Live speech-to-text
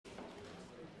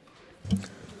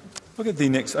Okay, the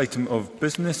next item of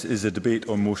business is a debate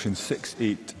on motion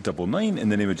 6899 in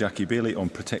the name of Jackie Bailey on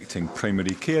protecting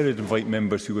primary care. I'd invite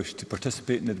members who wish to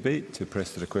participate in the debate to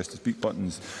press the request to speak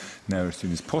buttons now as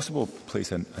soon as possible.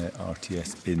 Place an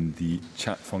RTS in the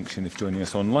chat function if joining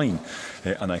us online.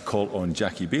 And I call on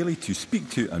Jackie Bailey to speak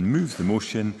to and move the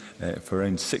motion for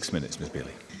around 6 minutes. Ms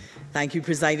Bailey. Thank you,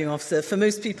 Presiding Officer. For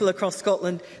most people across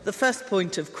Scotland, the first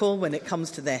point of call when it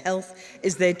comes to their health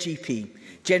is their GP.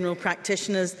 General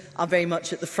practitioners are very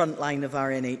much at the front line of our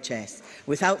NHS.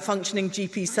 Without functioning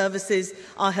GP services,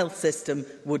 our health system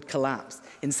would collapse.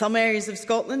 In some areas of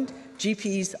Scotland,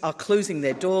 GPs are closing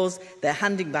their doors, they're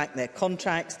handing back their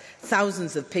contracts,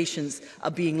 thousands of patients are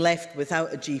being left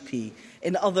without a GP.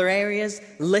 In other areas,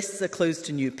 lists are closed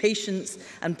to new patients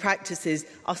and practices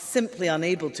are simply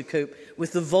unable to cope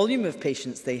with the volume of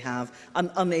patients they have and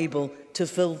unable to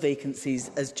fill vacancies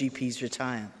as GPs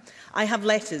retire. I have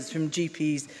letters from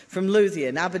GPs from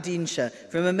Lothian, Aberdeenshire,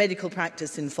 from a medical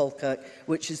practice in Falkirk,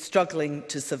 which is struggling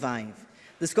to survive.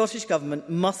 The Scottish Government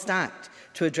must act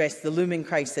to address the looming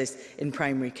crisis in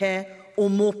primary care, or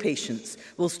more patients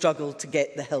will struggle to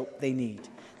get the help they need.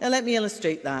 Now, let me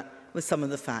illustrate that with some of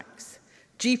the facts.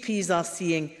 GPs are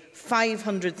seeing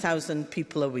 500,000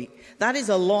 people a week. That is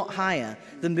a lot higher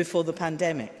than before the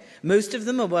pandemic. Most of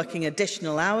them are working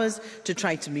additional hours to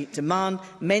try to meet demand.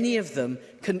 Many of them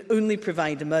can only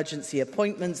provide emergency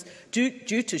appointments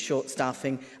due to short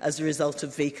staffing as a result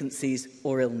of vacancies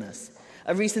or illness.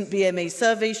 A recent BMA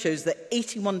survey shows that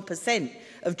 81%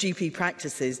 of GP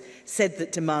practices said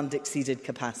that demand exceeded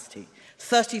capacity.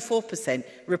 34%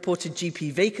 reported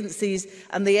GP vacancies,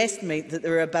 and they estimate that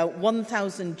there are about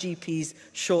 1,000 GPs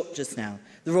short just now.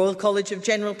 The Royal College of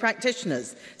General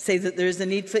Practitioners say that there is a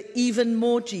need for even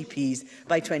more GPs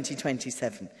by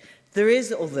 2027. There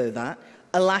is, although that,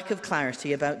 a lack of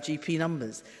clarity about GP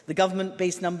numbers. The government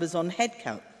based numbers on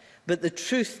headcount, but the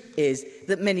truth is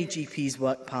that many GPs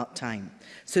work part-time.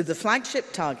 So the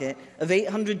flagship target of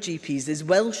 800 GPs is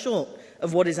well short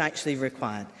of what is actually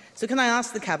required. So can I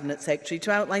ask the Cabinet Secretary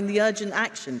to outline the urgent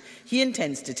action he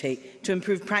intends to take to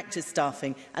improve practice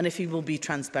staffing and if he will be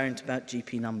transparent about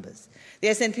GP numbers? The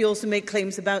SNP also made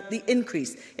claims about the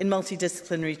increase in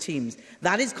multidisciplinary teams.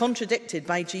 That is contradicted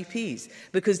by GPs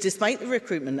because despite the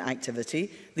recruitment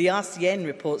activity, the RCN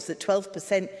reports that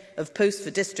 12% of posts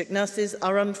for district nurses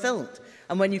are unfilled.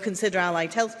 And when you consider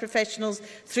allied health professionals,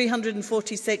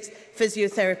 346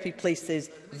 physiotherapy places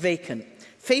vacant.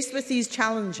 Faced with these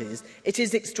challenges, it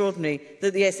is extraordinary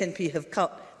that the SNP have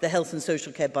cut the health and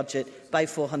social care budget by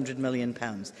 £400 million.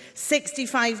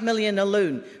 £65 million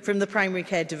alone from the Primary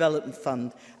Care Development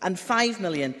Fund and £5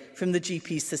 million from the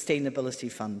GP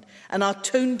Sustainability Fund. And our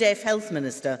tone-deaf Health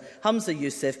Minister, Humza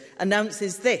Yousaf,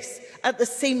 announces this at the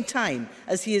same time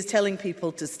as he is telling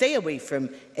people to stay away from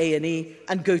A&E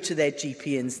and go to their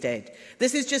GP instead.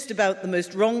 This is just about the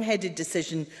most wrong-headed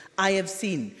decision I have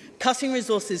seen, cutting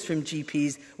resources from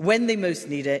GPs when they most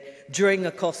need it during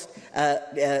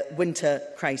a winter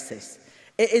crisis.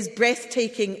 It is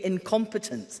breathtaking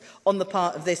incompetence on the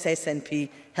part of this SNP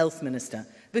Health Minister,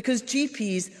 because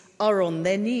GPs are on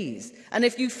their knees. And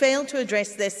if you fail to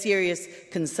address their serious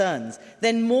concerns,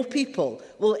 then more people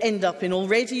will end up in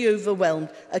already overwhelmed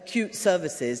acute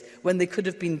services when they could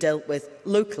have been dealt with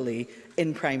locally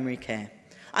in primary care.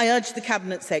 I urge the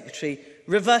Cabinet Secretary,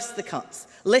 reverse the cuts,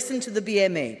 listen to the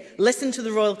BMA, listen to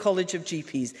the Royal College of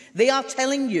GPs. They are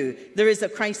telling you there is a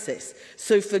crisis.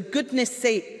 So for goodness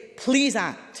sake, please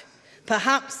act.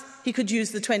 Perhaps he could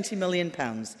use the £20 million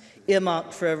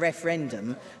earmarked for a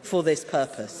referendum for this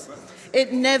purpose.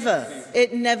 It never,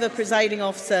 Presiding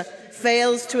Officer,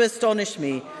 fails to astonish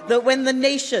me that when the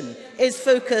nation is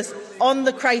focused on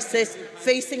the crisis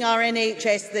facing our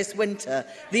NHS this winter,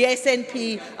 the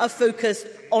SNP are focused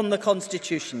on the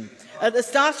Constitution. At the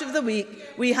start of the week,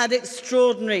 we had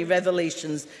extraordinary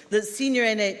revelations that senior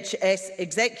NHS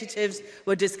executives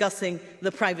were discussing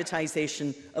the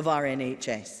privatisation of our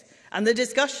NHS. And the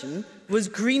discussion was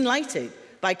green-lighted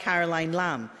by Caroline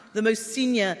Lamb, the most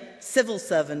senior civil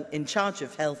servant in charge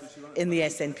of health in the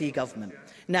SNP government.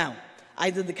 Now,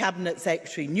 either the Cabinet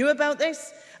Secretary knew about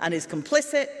this and is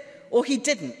complicit, or he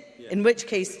didn't, in which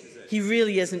case he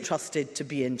really isn't trusted to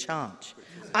be in charge.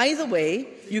 Either way,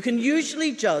 you can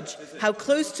usually judge how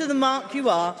close to the mark you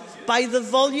are by the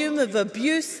volume of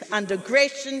abuse and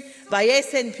aggression by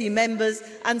SNP members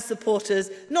and supporters,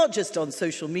 not just on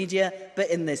social media, but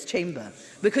in this chamber.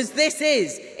 Because this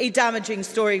is a damaging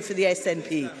story for the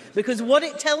SNP, because what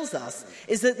it tells us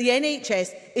is that the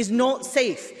NHS is not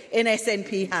safe in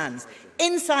SNP hands.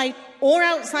 inside or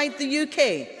outside the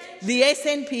UK, the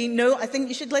SNP, no, I think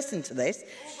you should listen to this,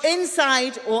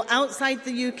 inside or outside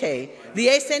the UK, the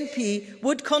SNP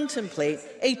would contemplate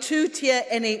a two-tier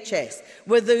NHS,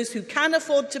 where those who can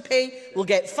afford to pay will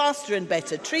get faster and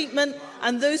better treatment,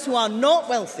 and those who are not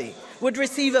wealthy would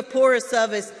receive a poorer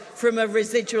service from a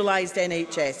residualised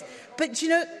NHS. But, you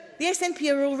know, the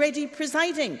SNP are already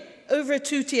presiding over a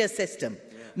two-tier system.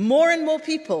 More and more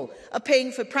people are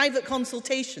paying for private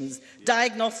consultations,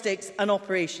 diagnostics and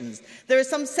operations. There are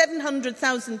some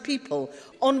 700,000 people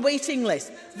on waiting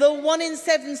lists, the 1 in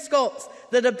 7 Scots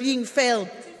that are being failed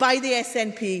by the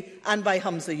SNP and by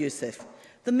Humza Yousaf.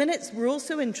 The minutes were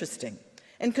also interesting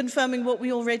in confirming what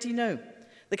we already know.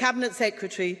 The Cabinet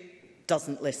Secretary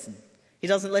doesn't listen. He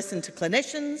doesn't listen to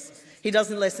clinicians. He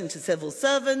doesn't listen to civil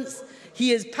servants.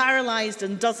 He is paralysed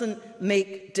and doesn't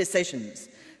make decisions.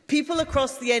 People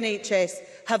across the NHS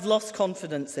have lost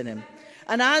confidence in him.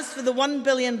 And as for the £1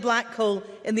 billion black hole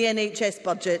in the NHS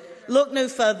budget, look no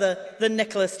further than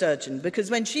Nicola Sturgeon,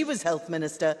 because when she was Health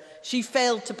Minister, she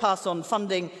failed to pass on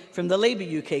funding from the Labour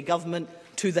UK government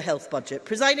to the health budget.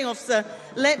 Presiding Officer,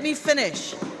 let me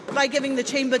finish by giving the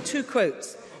Chamber 2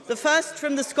 quotes. The first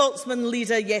from the Scotsman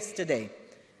leader yesterday.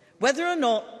 Whether or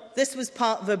not this was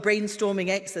part of a brainstorming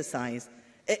exercise,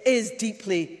 it is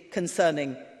deeply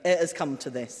concerning it has come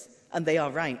to this, and they are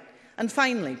right. And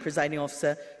finally, Presiding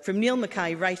Officer, from Neil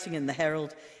Mackay writing in the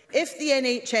Herald, if the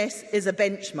NHS is a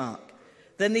benchmark,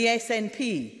 then the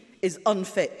SNP is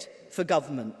unfit for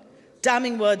government.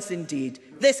 Damning words indeed.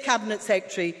 This Cabinet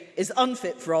Secretary is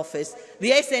unfit for office,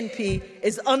 the SNP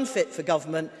is unfit for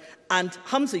government, and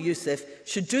Humza Yousaf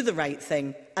should do the right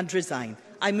thing and resign.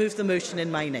 I move the motion in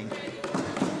my name.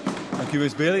 Thank you,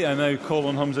 Ms Bailey. I now call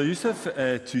on Humza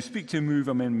Yousaf to speak to move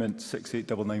Amendment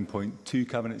 6899.2.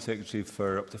 Cabinet Secretary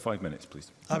for up to 5 minutes, please.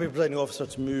 Happy, Presiding Officer,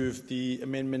 to move the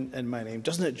amendment in my name.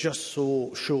 Doesn't it just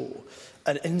so show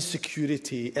an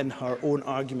insecurity in her own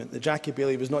argument that Jackie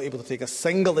Bailey was not able to take a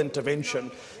single intervention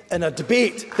in a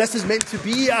debate? This is meant to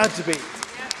be a debate.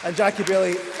 And Jackie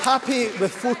Bailey, happy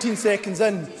with 14 seconds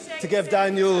in to give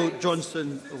Daniel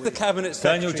Johnson away. The Cabinet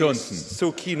Secretary is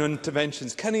so keen on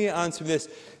interventions. Can he answer this?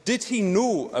 Did he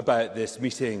know about this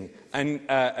meeting and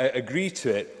agree to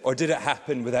it, or did it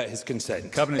happen without his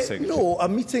consent? Cabinet Secretary. No, a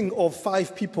meeting of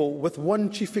 5 people with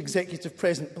one Chief Executive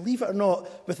present, believe it or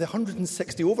not, with the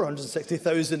over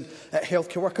 160,000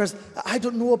 healthcare workers. I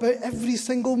don't know about every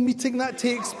single meeting that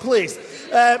takes place.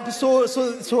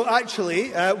 So actually,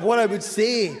 what I would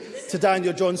say to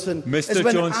Daniel Johnson is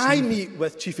when I meet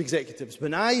with Chief Executives,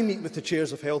 when I meet with the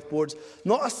chairs of health boards,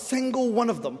 not a single one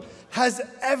of them has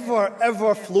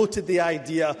ever floated the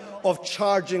idea of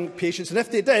charging patients. And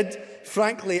if they did,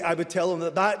 frankly, I would tell them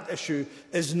that that issue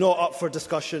is not up for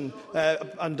discussion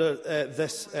under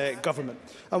this government.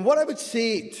 And what I would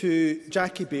say to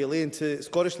Jackie Bailey and to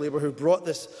Scottish Labour, who brought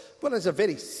this, well, it's a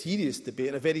very serious debate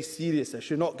and a very serious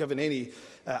issue, not given any,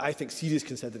 I think, serious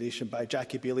consideration by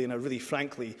Jackie Bailey and a really,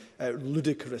 frankly,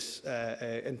 ludicrous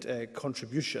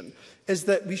contribution, is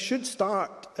that we should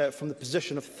start from the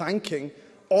position of thanking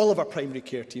all of our primary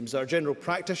care teams, our general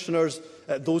practitioners,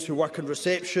 those who work in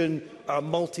reception, our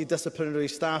multidisciplinary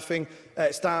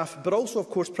staff, but also, of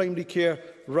course, primary care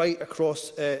right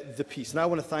across the piece. And I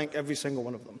want to thank every single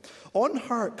one of them. On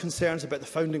her concerns about the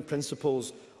founding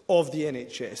principles of the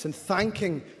NHS and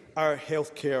thanking our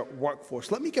healthcare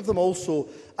workforce, let me give them also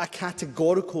a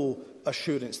categorical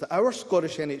assurance that our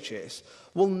Scottish NHS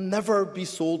will never be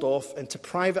sold off into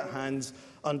private hands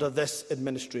under this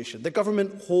administration. The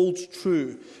government holds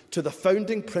true to the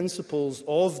founding principles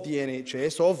of the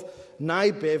NHS, of Nye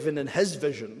Bevan and his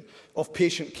vision of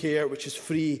patient care which is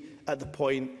free at the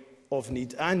point of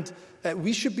need. And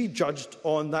we should be judged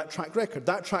on that track record.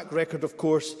 That track record, of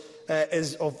course,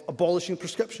 is of abolishing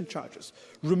prescription charges,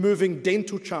 removing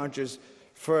dental charges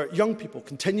for young people,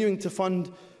 continuing to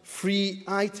fund free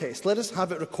eye tests. Let us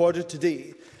have it recorded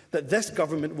today that this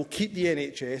government will keep the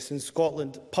NHS in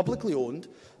Scotland publicly owned,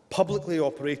 publicly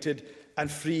operated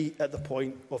and free at the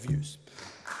point of use.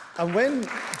 And when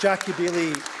Jackie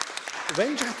Bailey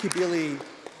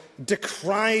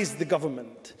decries the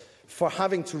government for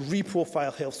having to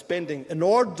reprofile health spending in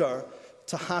order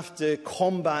to have to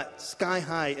combat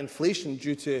sky-high inflation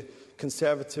due to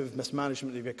Conservative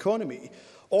mismanagement of the economy,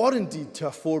 or indeed to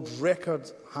afford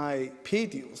record-high pay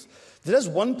deals, there is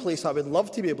one place I would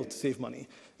love to be able to save money,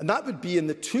 and that would be in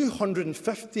the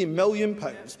 £250 million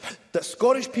that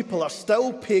Scottish people are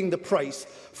still paying the price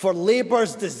for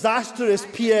Labour's disastrous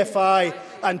PFI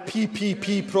and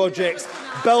PPP projects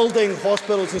building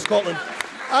hospitals in Scotland.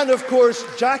 And of course,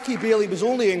 Jackie Baillie was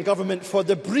only in government for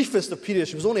the briefest of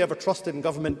periods. She was only ever trusted in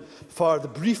government for the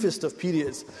briefest of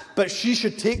periods. But she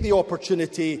should take the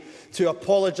opportunity to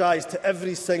apologise to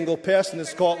every single person in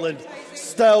Scotland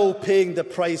still paying the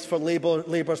price for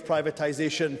Labour's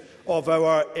privatisation of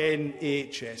our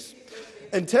NHS.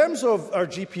 In terms of our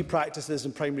GP practices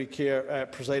in primary care,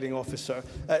 presiding officer,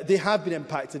 they have been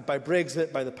impacted by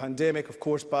Brexit, by the pandemic, of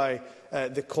course, by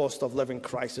the cost of living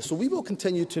crisis. So we will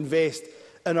continue to invest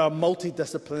in our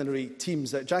multidisciplinary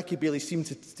teams. Jackie Baillie seemed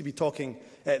to be talking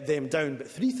them down, but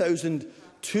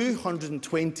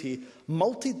 3,220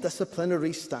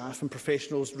 multidisciplinary staff and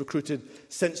professionals recruited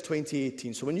since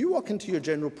 2018. So when you walk into your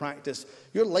general practice,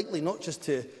 you're likely not just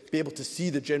to be able to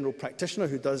see the general practitioner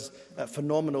who does a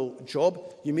phenomenal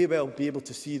job. You may well be able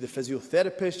to see the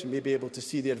physiotherapist, you may be able to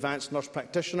see the advanced nurse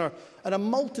practitioner, and a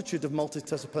multitude of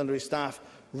multidisciplinary staff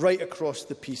right across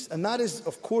the piece. And that is,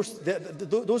 of course,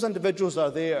 those individuals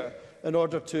are there in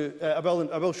order to, I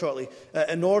will shortly,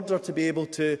 in order to be able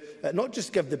to not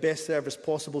just give the best service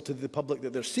possible to the public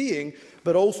that they're seeing,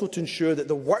 but also to ensure that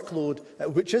the workload,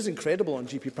 which is incredible on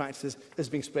GP practices, is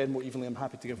being spread more evenly. I'm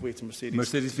happy to give way to Mercedes.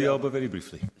 Mercedes Villalba, very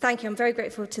briefly. Thank you. I'm very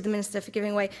grateful to the Minister for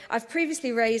giving way. I've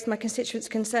previously raised my constituents'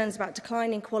 concerns about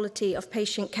declining quality of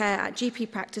patient care at GP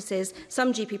practices,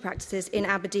 some GP practices in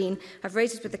Aberdeen. I've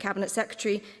raised this with the Cabinet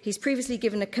Secretary. He's previously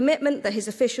given a commitment that his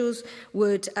officials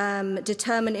would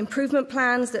determine improvement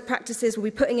plans that practices will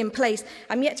be putting in place.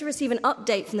 I'm yet to receive an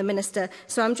update from the Minister,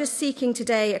 so I'm just seeking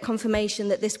today a confirmation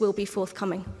that this will be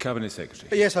forthcoming. Cabinet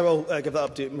Secretary. Yes, I will give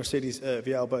that update. Mercedes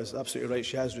Villalba is absolutely right.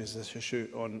 She has raised this issue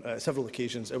on several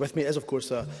occasions with me. It is, of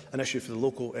course, an issue for the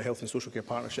local health and social care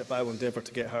partnership, but I will endeavour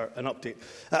to get her an update.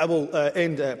 I will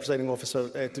end, presiding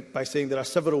officer, by saying there are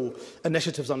several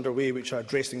initiatives underway which are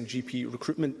addressing GP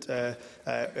recruitment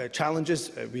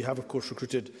challenges. We have, of course,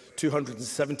 recruited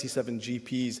 277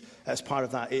 GPs as part of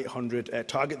that 800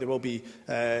 target. There will be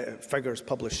figures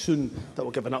published soon that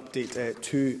will give an update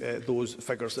to those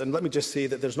figures. And let me just say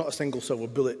that there's not a single silver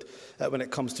bullet when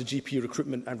it comes to GP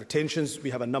recruitment and retentions.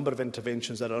 We have a number of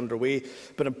interventions that are underway,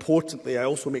 but importantly, I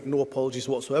also make no apologies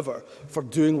whatsoever for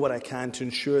doing what I can to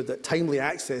ensure that timely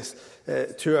access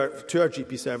to our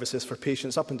GP services for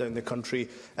patients up and down the country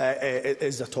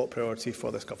is a top priority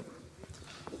for this government.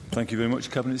 Thank you very much,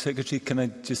 Cabinet Secretary. Can I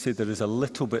just say there is a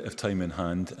little bit of time in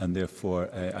hand, and therefore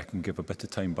I can give a bit of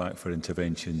time back for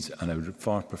interventions, and I would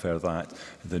far prefer that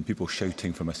than people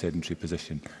shouting from a sedentary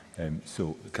position.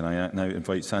 So can I now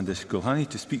invite Sandesh Gulhani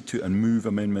to speak to and move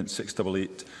Amendment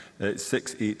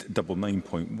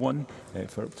 6899.1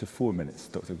 for up to 4 minutes.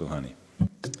 Dr Gulhani.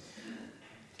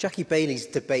 Jackie Baillie's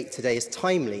debate today is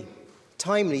timely.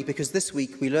 Timely because this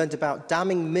week we learned about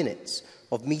damning minutes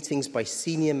of meetings by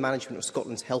senior management of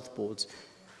Scotland's health boards,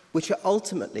 which are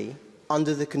ultimately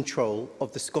under the control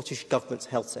of the Scottish Government's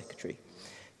Health Secretary.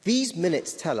 These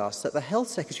minutes tell us that the Health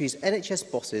Secretary's NHS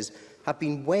bosses have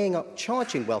been weighing up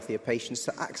charging wealthier patients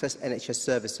to access NHS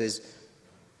services.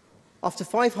 After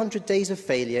 500 days of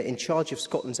failure in charge of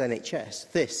Scotland's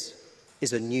NHS, this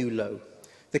is a new low.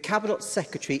 The Cabinet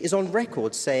Secretary is on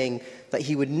record saying that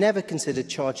he would never consider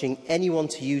charging anyone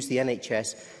to use the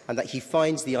NHS and that he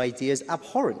finds the ideas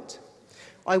abhorrent.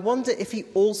 I wonder if he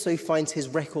also finds his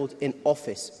record in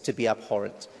office to be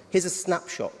abhorrent. Here's a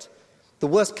snapshot. The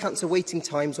worst cancer waiting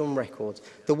times on record,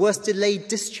 the worst delayed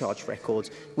discharge record,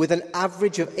 with an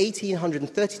average of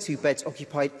 1,832 beds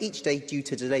occupied each day due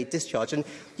to delayed discharge. And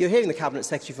you're hearing the Cabinet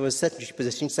Secretary from a secretary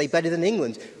position say better than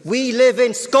England. We live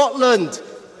in Scotland!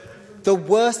 The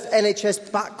worst NHS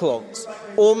backlogs.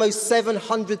 Almost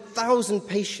 700,000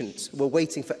 patients were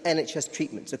waiting for NHS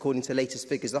treatments, according to latest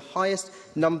figures, the highest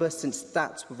number since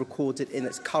stats were recorded in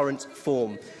its current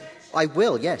form. I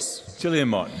will, yes. Gillian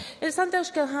Martin.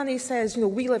 Sandesh Gulhani says,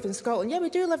 we live in Scotland. Yeah,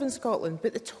 we do live in Scotland,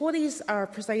 but the Tories are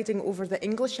presiding over the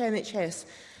English NHS.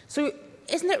 So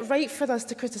isn't it right for us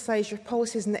to criticise your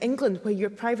policies in England, where you're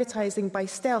privatising by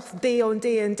stealth, day on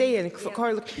day and day? And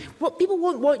what people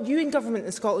won't want you in government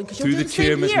in Scotland, because you're doing the same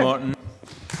here. Through the chair, Ms Martin.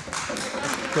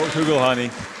 Dr Gulhani.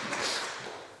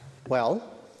 Well,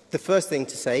 the first thing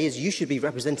to say is you should be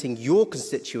representing your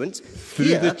constituents.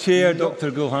 Through the chair,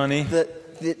 Dr Gulhani.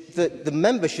 The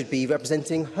member should be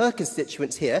representing her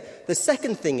constituents here. The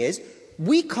second thing is,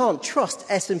 we can't trust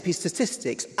S&P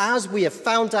statistics, as we have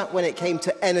found out when it came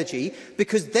to energy,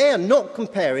 because they are not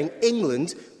comparing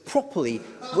England properly.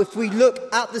 If we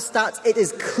look at the stats, it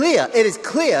is clear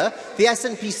the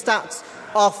S&P stats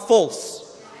are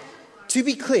false. To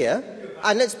be clear,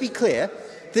 and let's be clear,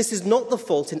 this is not the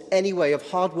fault in any way of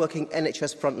hard-working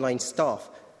NHS frontline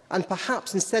staff. And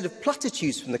perhaps instead of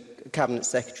platitudes from the Cabinet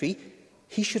Secretary,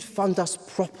 he should fund us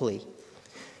properly.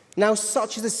 Now,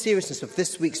 such is the seriousness of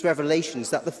this week's revelations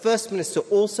that the First Minister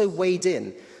also weighed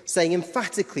in, saying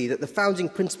emphatically that the founding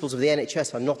principles of the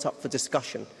NHS are not up for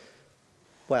discussion.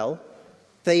 Well,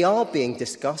 they are being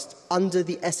discussed under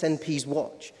the SNP's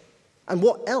watch. And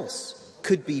what else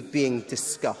could be being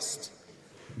discussed?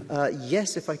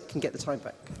 Yes, if I can get the time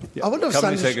back. I wonder if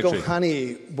Cabinet Sanjay Secretary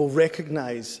Gulhani will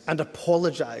recognise and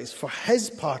apologise for his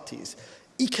party's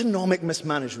economic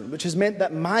mismanagement, which has meant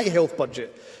that my health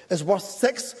budget is worth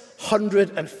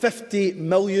 £650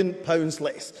 million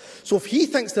less. So if he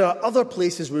thinks there are other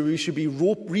places where we should be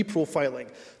reprofiling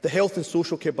the health and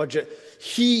social care budget,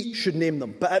 he should name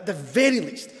them. But at the very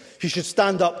least, he should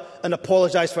stand up and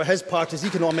apologise for his party's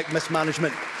economic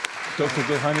mismanagement. Dr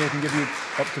Gulhani, I can give you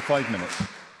up to 5 minutes.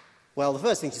 Well, the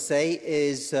first thing to say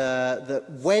is that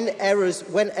when errors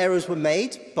were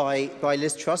made by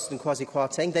Liz Truss and Kwasi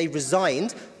Kwarteng, they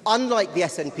resigned, unlike the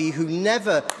SNP, who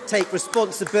never take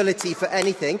responsibility for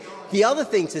anything. The other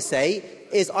thing to say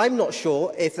is I'm not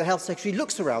sure if the Health Secretary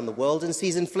looks around the world and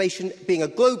sees inflation being a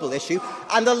global issue.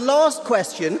 And the last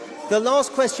question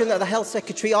that the Health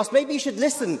Secretary asked, maybe you should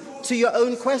listen to your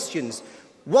own questions.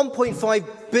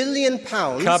 £1.5 billion.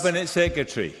 Cabinet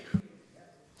Secretary.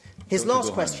 His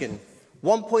last question,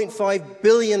 £1.5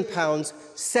 billion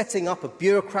setting up a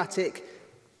bureaucratic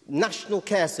national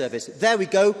care service. There we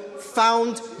go,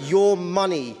 found your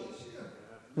money.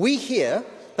 We hear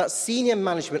that senior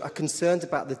management are concerned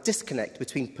about the disconnect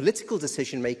between political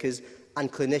decision makers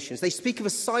and clinicians. They speak of a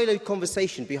siloed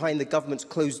conversation behind the government's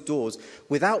closed doors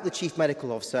without the Chief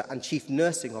Medical Officer and Chief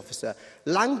Nursing Officer.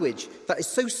 Language that is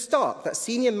so stark that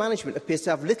senior management appears to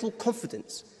have little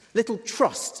confidence, little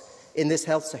trust in this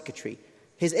Health Secretary.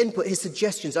 His input, his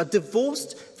suggestions are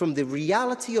divorced from the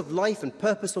reality of life and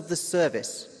purpose of the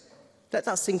service. Let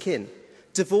that sink in.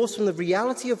 Divorced from the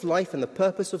reality of life and the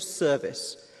purpose of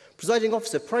service. Presiding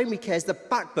Officer, primary care is the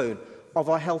backbone of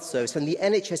our health service, and the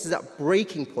NHS is at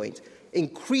breaking point,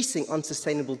 increasing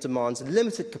unsustainable demands,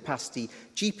 limited capacity,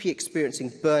 GP experiencing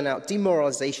burnout,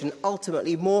 demoralisation,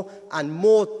 ultimately more and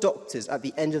more doctors at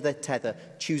the end of their tether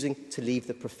choosing to leave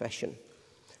the profession.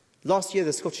 Last year,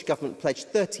 the Scottish Government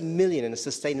pledged £30 million in a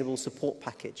sustainable support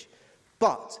package.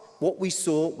 But what we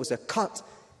saw was a cut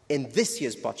in this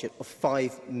year's budget of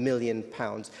 £5 million.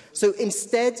 So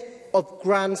instead of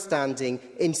grandstanding,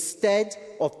 instead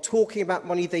of talking about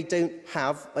money they don't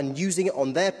have and using it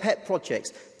on their pet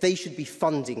projects, they should be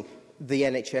funding the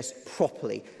NHS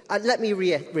properly. And let me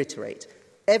reiterate,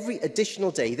 every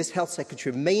additional day this Health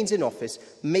Secretary remains in office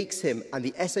makes him and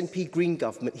the SNP Green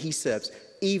government he serves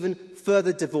even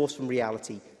further divorced from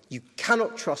reality. You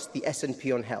cannot trust the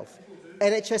SNP on health.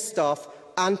 NHS staff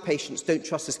and patients don't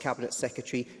trust his Cabinet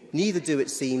Secretary. Neither do, it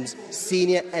seems,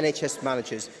 senior NHS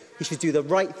managers. He should do the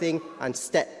right thing and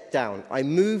step down. I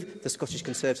move the Scottish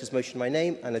Conservatives motion in my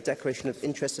name and a declaration of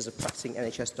interest as a practising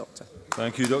NHS doctor.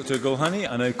 Thank you, Dr Gulhani.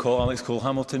 I now call Alex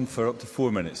Cole-Hamilton for up to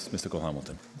 4 minutes. Mr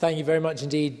Cole-Hamilton. Thank you very much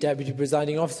indeed, Deputy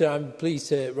Presiding Officer. I'm pleased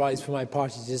to rise for my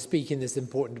party to speak in this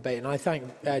important debate, and I thank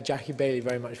Jackie Bailey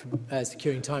very much for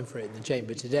securing time for it in the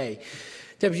chamber today.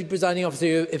 Deputy Presiding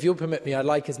Officer, if you'll permit me, I'd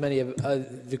like, as many of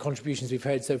the contributions we've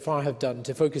heard so far have done,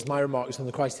 to focus my remarks on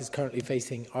the crisis currently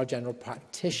facing our general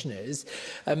practitioners.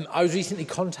 I was recently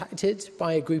contacted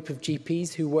by a group of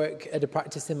GPs who work at a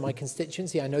practice in my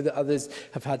constituency. I know that others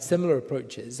have had similar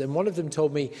approaches, and one of them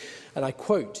told me, and I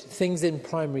quote, "Things in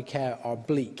primary care are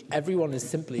bleak. Everyone is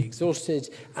simply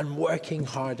exhausted, and working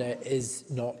harder is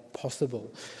not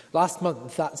possible." Last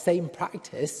month, that same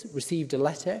practice received a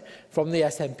letter from the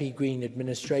SNP Green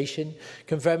administration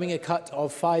confirming a cut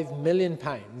of £5 million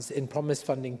in promised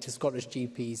funding to Scottish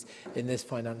GPs in this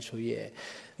financial year.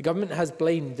 The government has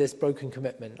blamed this broken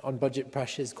commitment on budget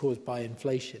pressures caused by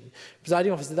inflation.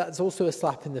 Presiding Officer, that's also a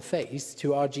slap in the face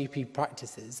to our GP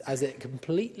practices, as it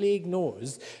completely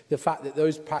ignores the fact that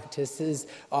those practices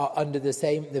are under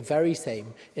the very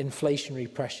same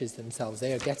inflationary pressures themselves.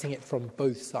 They are getting it from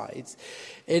both sides.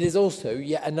 It is also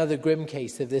yet another grim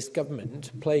case of this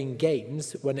government playing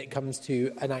games when it comes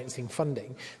to announcing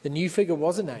funding. The new figure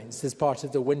was announced as part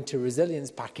of the winter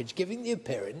resilience package, giving the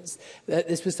appearance that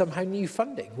this was somehow new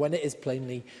funding, when it is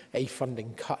plainly a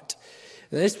funding cut.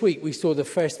 And this week we saw the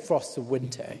first frosts of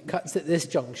winter. Cuts at this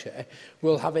juncture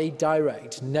will have a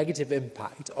direct negative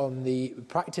impact on the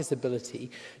practice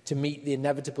ability to meet the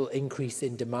inevitable increase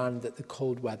in demand that the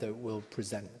cold weather will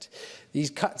present.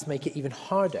 These cuts make it even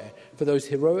harder for those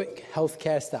heroic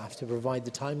healthcare staff to provide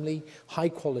the timely,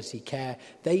 high-quality care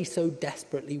they so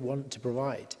desperately want to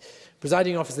provide.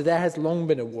 Presiding officer, there has long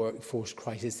been a workforce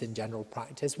crisis in general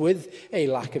practice with a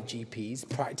lack of GPs,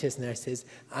 practice nurses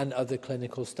and other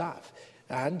clinical staff.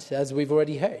 And, as we've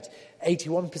already heard,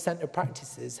 81% of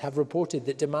practices have reported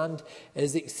that demand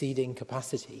is exceeding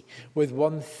capacity, with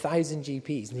 1,000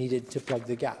 GPs needed to plug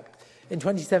the gap. In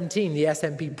 2017, the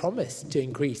SNP promised to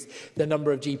increase the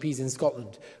number of GPs in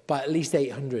Scotland by at least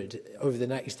 800 over the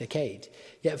next decade.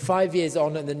 Yet 5 years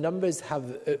on, and the numbers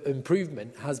have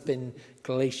improvement has been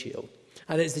glacial.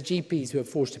 And it's the GPs who are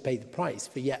forced to pay the price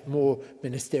for yet more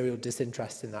ministerial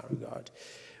disinterest in that regard,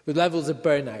 with levels of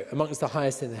burnout amongst the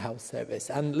highest in the health service.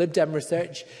 And Lib Dem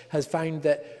research has found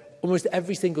that almost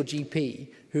every single GP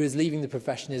who is leaving the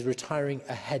profession is retiring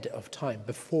ahead of time,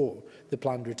 before the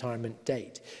planned retirement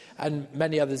date. And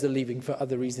many others are leaving for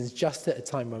other reasons, just at a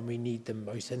time when we need them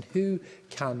most. And who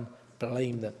can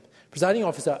blame them? Presiding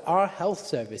officer, our health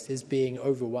service is being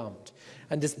overwhelmed.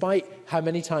 And despite how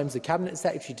many times the Cabinet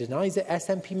Secretary denies it,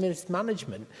 SNP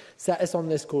mismanagement set us on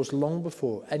this course long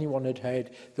before anyone had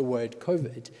heard the word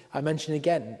COVID. I mention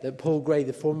again that Paul Gray,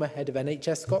 the former head of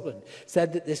NHS Scotland,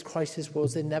 said that this crisis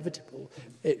was inevitable,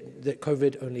 that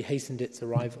COVID only hastened its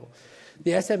arrival.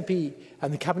 The SNP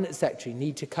and the Cabinet Secretary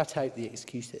need to cut out the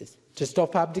excuses, to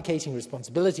stop abdicating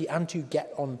responsibility and to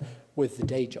get on with the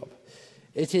day job.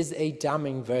 It is a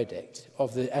damning verdict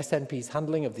of the SNP's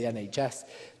handling of the NHS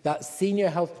that senior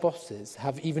health bosses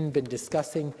have even been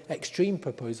discussing extreme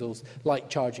proposals like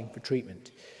charging for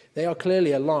treatment. They are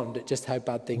clearly alarmed at just how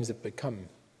bad things have become.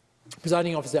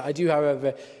 Presiding officer, I do,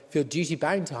 however, feel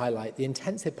duty-bound to highlight the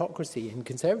intense hypocrisy in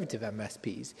Conservative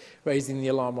MSPs raising the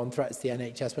alarm on threats to the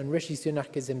NHS when Rishi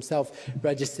Sunak is himself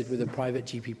registered with a private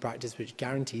GP practice which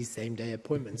guarantees same-day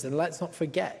appointments. And let's not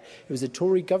forget, it was a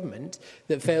Tory government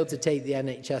that failed to take the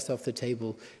NHS off the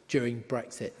table during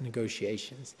Brexit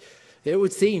negotiations. It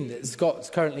would seem that Scots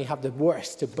currently have the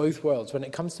worst of both worlds when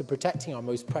it comes to protecting our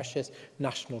most precious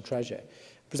national treasure.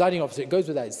 Presiding officer, it goes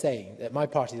without saying that my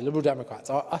party, the Liberal Democrats,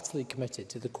 are utterly committed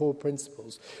to the core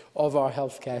principles of our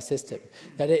healthcare system,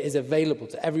 that it is available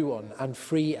to everyone and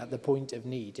free at the point of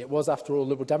need. It was, after all,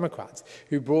 Liberal Democrats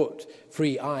who brought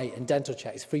free eye and dental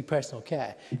checks, free personal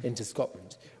care into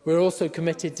Scotland. We're also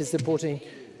committed to supporting...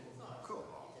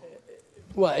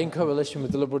 Well, in coalition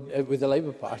with the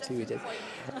Labour Party, we did.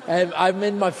 I'm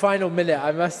in my final minute,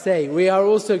 I must say. We are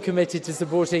also committed to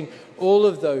supporting all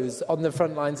of those on the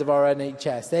front lines of our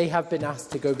NHS. They have been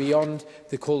asked to go beyond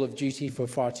the call of duty for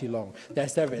far too long. Their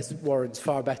service warrants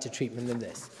far better treatment than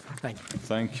this. Thank you.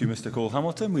 Thank you, Mr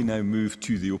Cole-Hamilton. We now move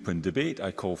to the open debate.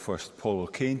 I call first Paul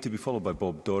O'Kane, to be followed by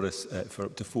Bob Doris for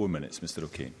up to 4 minutes. Mr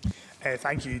O'Kane.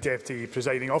 Thank you, Deputy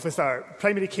Presiding Officer.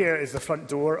 Primary care is the front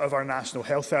door of our National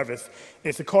Health Service.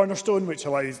 It's the cornerstone which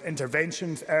allows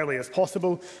interventions early as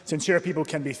possible to ensure people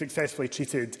can be successfully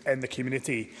treated in the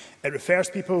community. It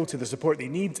refers people to the support they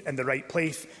need in the right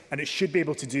place, and it should be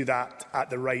able to do that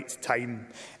at the right time.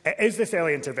 It is this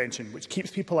early intervention which keeps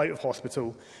people out of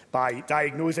hospital by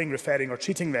diagnosing, referring or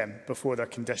treating them before their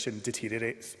condition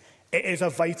deteriorates. It is a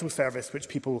vital service which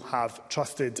people have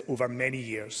trusted over many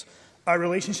years. Our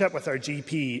relationship with our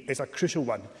GP is a crucial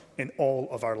one in all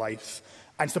of our lives,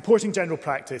 and supporting general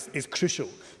practice is crucial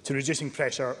to reducing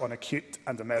pressure on acute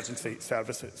and emergency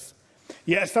services.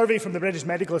 Yet a survey from the British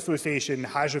Medical Association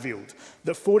has revealed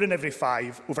that 4 in every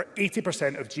 5, over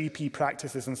 80% of GP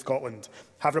practices in Scotland,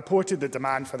 have reported that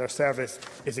demand for their service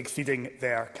is exceeding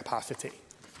their capacity.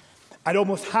 And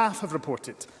almost half have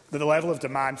reported that the level of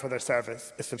demand for their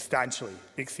service is substantially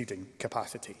exceeding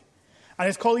capacity. And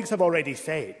as colleagues have already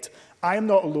said, I am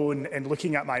not alone in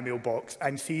looking at my mailbox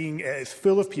and seeing it is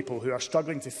full of people who are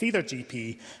struggling to see their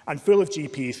GP and full of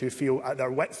GPs who feel at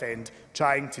their wits' end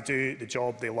trying to do the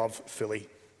job they love fully.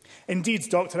 Indeed,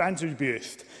 Dr Andrew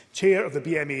Buist, Chair of the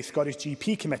BMA Scottish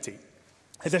GP Committee,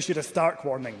 has issued a stark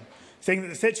warning, saying that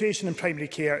the situation in primary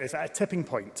care is at a tipping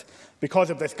point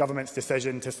because of this government's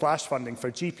decision to slash funding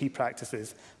for GP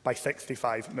practices by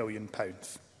 £65 million.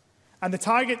 And the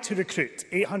target to recruit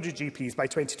 800 GPs by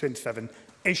 2027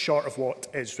 is short of what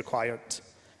is required.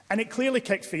 And it clearly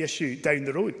kicks the issue down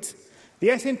the road. The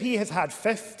SNP has had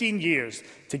 15 years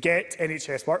to get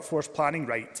NHS workforce planning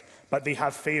right, but they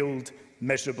have failed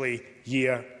miserably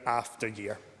year after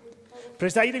year.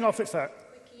 Presiding officer,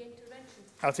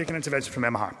 I'll take an intervention from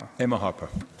Emma Harper. Emma Harper.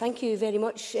 Thank you very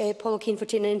much, Paul O'Kane, for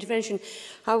taking an intervention.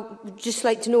 I would just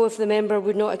like to know if the member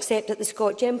would not accept that the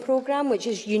ScotGem programme, which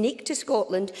is unique to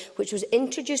Scotland, which was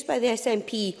introduced by the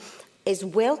SNP, is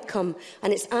welcome,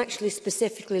 and it's actually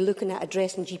specifically looking at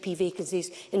addressing GP vacancies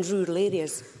in rural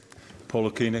areas. Paul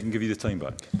O'Kane, I can give you the time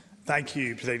back. Thank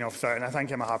you, Presiding Officer, and I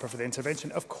thank Emma Harper for the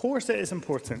intervention. Of course it is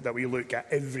important that we look at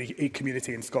every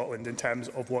community in Scotland in terms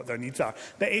of what their needs are,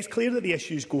 but it's clear that the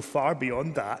issues go far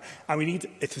beyond that, and we need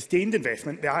a sustained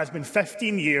investment. There has been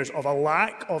 15 years of a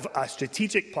lack of a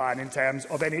strategic plan in terms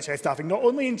of NHS staffing, not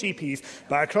only in GPs,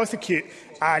 but across acute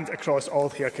and across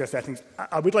all healthcare settings.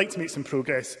 I would like to make some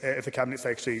progress if the Cabinet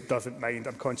Secretary doesn't mind.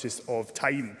 I'm conscious of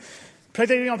time.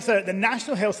 Presiding Officer, the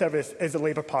National Health Service is the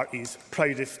Labour Party's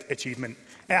proudest achievement.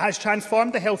 It has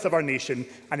transformed the health of our nation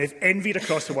and is envied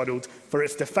across the world for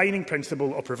its defining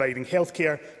principle of providing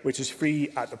healthcare which is free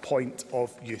at the point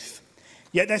of use.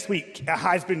 Yet this week, it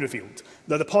has been revealed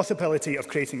that the possibility of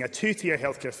creating a two-tier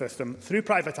healthcare system through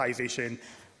privatisation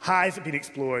has been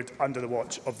explored under the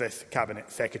watch of this Cabinet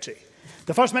Secretary.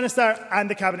 The First Minister and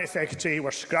the Cabinet Secretary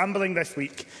were scrambling this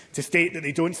week to state that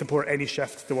they don't support any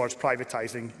shift towards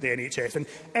privatising the NHS. And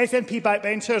SNP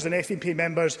backbenchers and SNP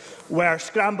members were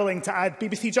scrambling to add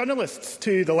BBC journalists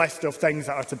to the list of things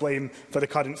that are to blame for the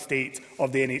current state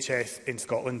of the NHS in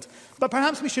Scotland. But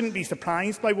perhaps we shouldn't be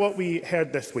surprised by what we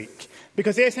heard this week,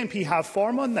 because the SNP have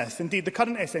form on this. Indeed, the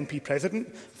current SNP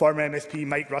President, former MSP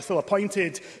Mike Russell,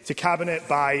 appointed to Cabinet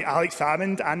by Alex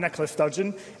Salmond and Nicola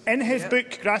Sturgeon, in his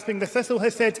book Grasping the Thistle,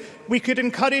 has said we could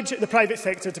encourage the private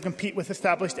sector to compete with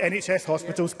established NHS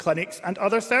hospitals, clinics and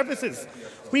other services.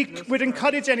 We would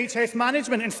encourage NHS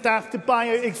management and staff to buy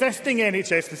out existing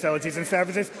NHS facilities and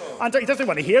services, and he doesn't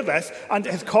want to hear this, and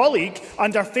his colleague,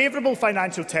 under favourable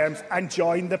financial terms, and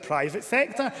join the private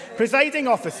sector. Presiding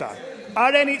Officer,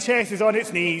 our NHS is on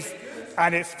its knees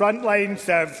and its frontline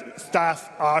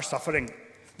staff are suffering.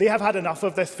 They have had enough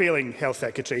of this failing Health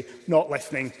Secretary not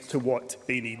listening to what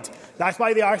they need. That's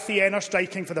why the RCN are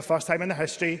striking for the first time in their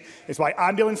history. It's why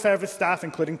ambulance service staff,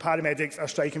 including paramedics, are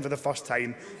striking for the first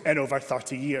time in over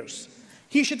 30 years.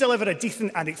 He should deliver a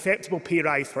decent and acceptable pay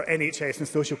rise for NHS and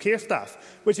social care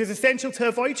staff, which is essential to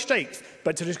avoid strikes.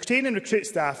 But to retain and recruit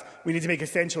staff, we need to make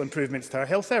essential improvements to our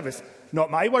health service.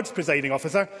 Not my words, Presiding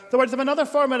Officer, the words of another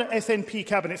former SNP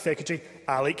Cabinet Secretary,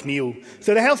 Alec Neil.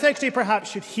 So the Health Secretary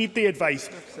perhaps should heed the advice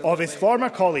of his former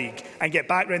colleague and get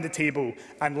back round the table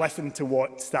and listen to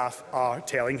what staff are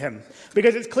telling him.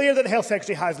 Because it's clear that the Health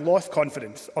Secretary has lost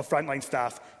confidence of frontline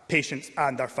staff, patients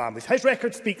and their families. His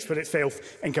record speaks for itself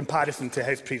in comparison to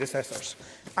his predecessors.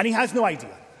 And he has no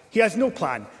idea, he has no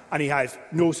plan, and he has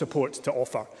no support to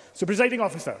offer. So, Presiding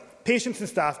Officer, patients and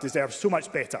staff deserve so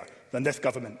much better than this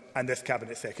Government and this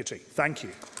Cabinet Secretary. Thank you.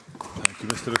 Thank you,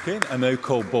 Mr O'Kane. I now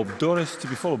call Bob Doris to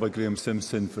be followed by Graham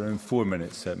Simpson for around 4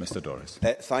 minutes. Mr Doris.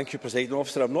 Thank you, Presiding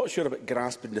Officer. I'm not sure about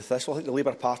grasping the thistle. I think the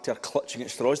Labour Party are clutching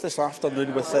at straws this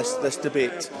afternoon with this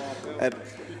debate.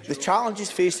 The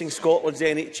challenges facing Scotland's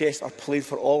NHS are plain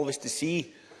for all of us to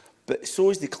see, but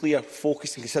so is the clear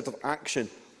focus and considered action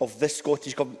of this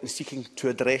Scottish Government in seeking to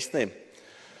address them,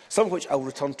 some of which I will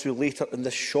return to later in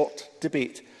this short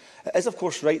debate. It is, of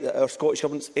course, right that our Scottish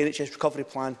Government's NHS recovery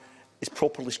plan is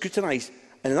properly scrutinised,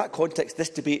 and in that context this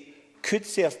debate could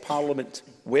serve Parliament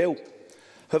well.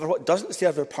 However, what doesn't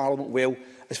serve our Parliament well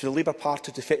is for the Labour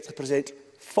Party to effectively present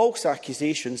false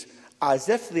accusations as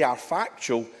if they are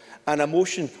factual and a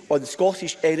motion on the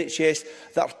Scottish NHS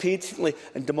that are patently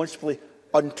and demonstrably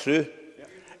untrue.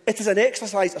 It is an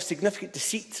exercise of significant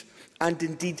deceit and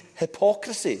indeed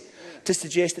hypocrisy to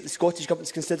suggest that the Scottish Government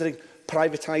is considering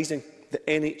privatising the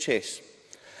NHS.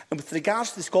 And with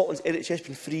regards to Scotland's NHS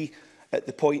being free at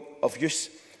the point of use,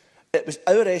 it was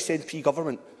our SNP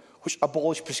Government which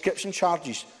abolished prescription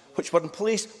charges, which were in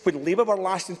place when Labour were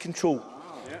last in control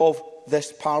of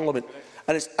this Parliament.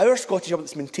 And it's our Scottish Government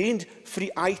that's maintained free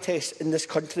eye tests in this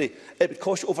country. It would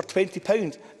cost you over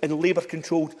 £20 in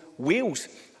Labour-controlled Wales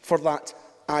for that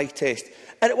eye test.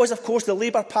 And it was, of course, the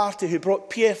Labour Party who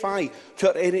brought PFI to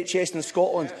our NHS in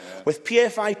Scotland, with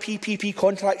PFI PPP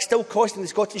contracts still costing the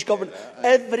Scottish Government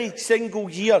every single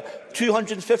year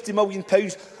 £250 million.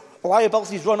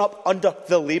 Liabilities run up under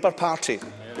the Labour Party.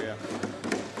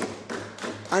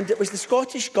 And it was the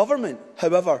Scottish Government,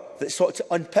 however, that sought to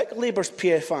unpick Labour's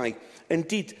PFI.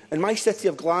 Indeed, in my city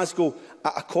of Glasgow,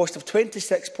 at a cost of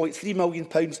 £26.3 million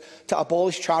to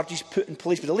abolish charges put in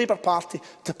place by the Labour Party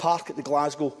to park at the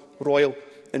Glasgow Royal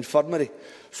Infirmary.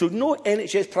 So no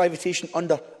NHS privatisation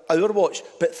under our watch,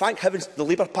 but thank heavens the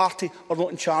Labour Party are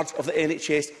not in charge of the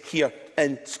NHS here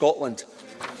in Scotland.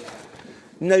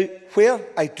 Now, where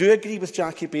I do agree with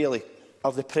Jackie Baillie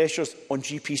are the pressures on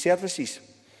GP services.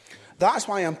 That's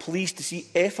why I am pleased to see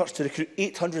efforts to recruit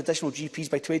 800 additional GPs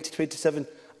by 2027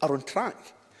 are on track,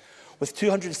 with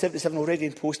 277 already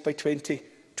in post by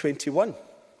 2021.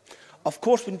 Of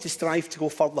course, we need to strive to go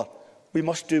further. We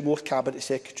must do more, Cabinet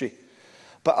Secretary.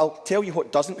 But I'll tell you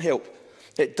what doesn't help.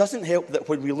 It doesn't help that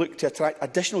when we look to attract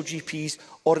additional GPs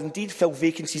or indeed fill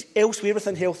vacancies elsewhere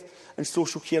within health and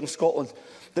social care in Scotland,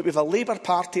 that we have a Labour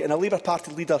Party and a Labour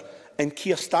Party leader in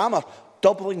Keir Starmer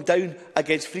doubling down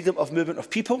against freedom of movement of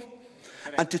people,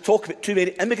 and to talk about too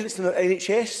many immigrants in our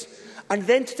NHS, and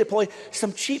then to deploy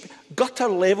some cheap,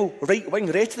 gutter-level right-wing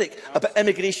rhetoric about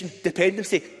immigration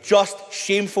dependency. Just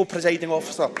shameful, Presiding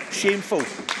Officer. Shameful.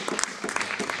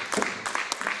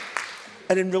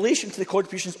 And in relation to the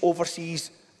contributions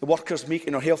overseas workers make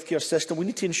in our healthcare system, we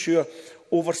need to ensure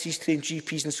overseas trained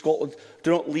GPs in Scotland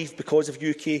do not leave because of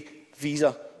UK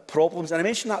visa problems. And I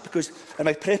mention that because in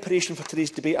my preparation for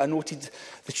today's debate, I noted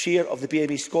the chair of the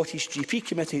BMA Scottish GP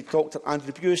Committee, Dr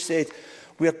Andrew Bew, said,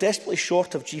 "We are desperately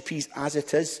short of GPs as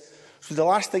it is. So the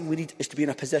last thing we need is to be in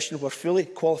a position where fully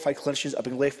qualified clinicians are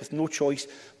being left with no choice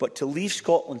but to leave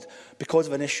Scotland because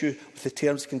of an issue with the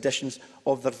terms and conditions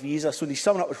of their visa." So, to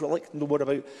sum it up, I would like to know more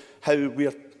about how we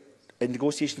are in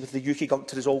negotiations with the UK government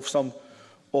to resolve some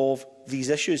of these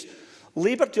issues.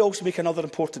 Labour do also make another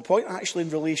important point, actually,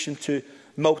 in relation to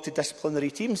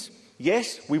multidisciplinary teams.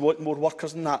 Yes, we want more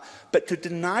workers than that, but to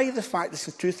deny the fact that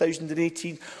since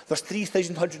 2018 there's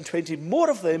 3,120 more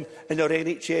of them in our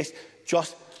NHS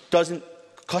just doesn't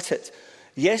cut it.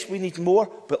 Yes, we need more,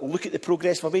 but look at the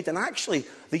progress we've made. And actually,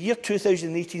 the year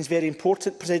 2018 is very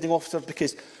important, Presiding Officer,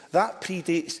 because that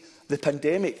predates the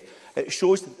pandemic. It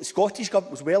shows that the Scottish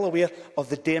Government was well aware of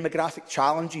the demographic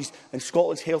challenges in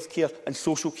Scotland's healthcare and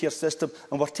social care system,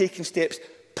 and we're taking steps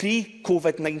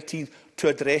pre-COVID-19 to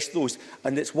address those,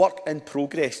 and it's work in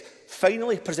progress.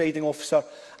 Finally, Presiding Officer,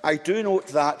 I do note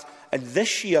that in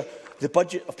this year the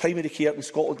budget of primary care in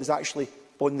Scotland is actually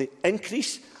on the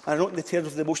increase, and I note in the terms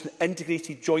of the motion that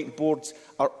integrated joint boards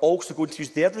are also going to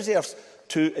use their reserves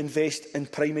to invest in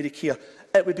primary care.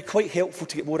 It would be quite helpful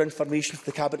to get more information from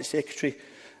the Cabinet Secretary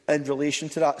in relation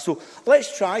to that. So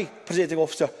let's try, Presiding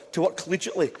Officer, to work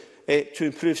collegiately to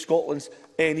improve Scotland's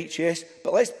NHS,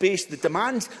 but let's base the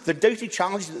demands, the doubted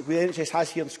challenges that the NHS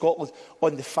has here in Scotland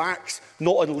on the facts,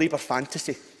 not on Labour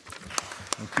fantasy.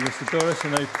 Thank you, Mr Doris.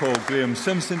 And now Paul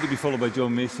Graham-Simpson, to be followed by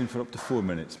John Mason for up to 4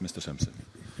 minutes. Mr Simpson.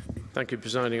 Thank you,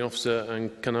 Presiding Officer.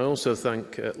 And can I also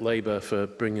thank Labour for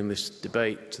bringing this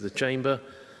debate to the Chamber.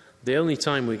 The only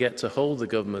time we get to hold the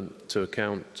government to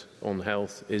account on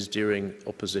health is during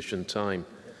opposition time.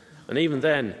 And even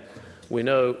then, we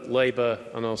know Labour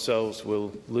and ourselves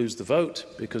will lose the vote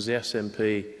because the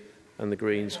SNP and the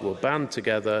Greens will band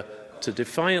together to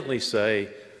defiantly say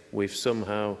we've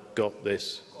somehow got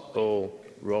this all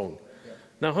wrong.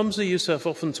 Now, Humza Yousaf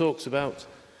often talks about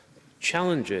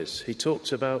challenges. He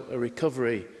talks about a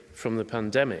recovery from the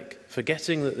pandemic,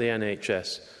 forgetting that the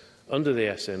NHS under the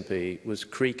SNP was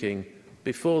creaking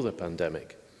before the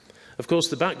pandemic. Of course,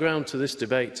 the background to this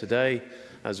debate today,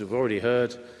 as we've already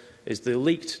heard, is the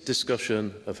leaked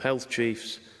discussion of health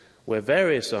chiefs where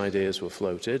various ideas were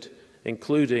floated,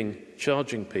 including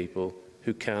charging people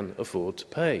who can afford to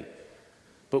pay.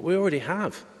 But we already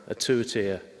have a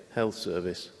two-tier health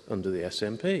service under the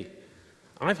SNP.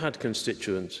 I've had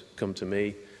constituents come to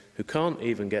me who can't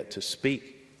even get to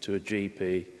speak to a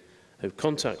GP, who've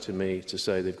contacted me to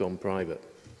say they've gone private.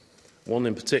 One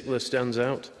in particular stands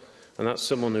out, and that's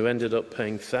someone who ended up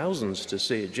paying thousands to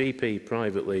see a GP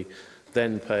privately,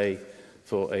 then pay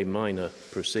for a minor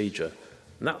procedure.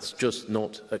 And that's just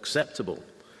not acceptable.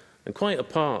 And quite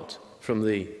apart from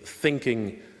the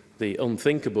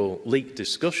unthinkable leaked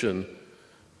discussion,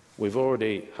 we've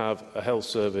already have a health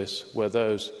service where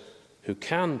those who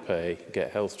can pay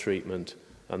get health treatment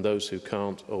and those who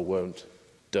can't or won't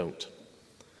don't.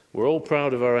 We're all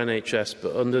proud of our NHS,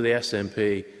 but under the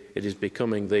SNP, it is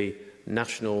becoming the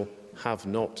national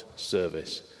have-not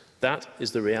service. That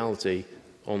is the reality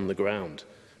on the ground.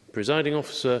 Presiding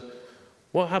Officer,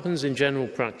 what happens in general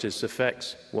practice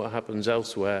affects what happens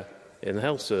elsewhere in the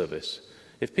health service.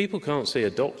 If people can't see a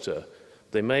doctor,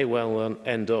 they may well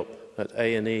end up at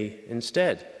A&E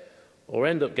instead, or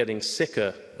end up getting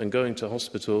sicker and going to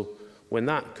hospital when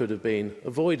that could have been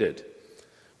avoided.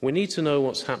 We need to know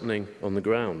what's happening on the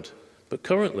ground, but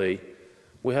currently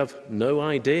we have no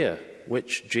idea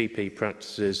which GP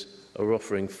practices are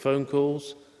offering phone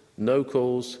calls, no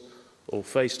calls, or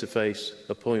face-to-face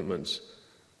appointments.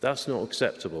 That's not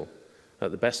acceptable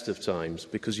at the best of times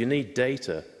because you need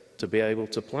data to be able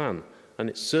to plan, and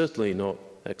it's certainly not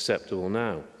acceptable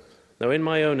now. Now, in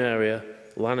my own area,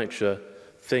 Lanarkshire,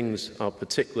 things are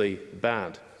particularly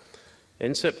bad.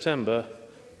 In September,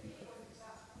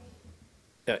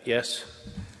 yes.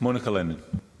 Monica Lennon.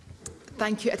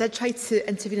 Thank you. I did try to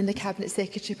intervene in the Cabinet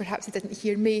Secretary. Perhaps he didn't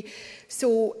hear me.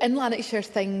 So in Lanarkshire,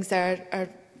 things are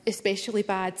especially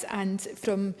bad. And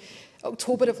from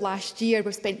October of last year,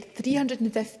 we've spent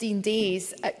 315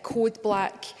 days at Code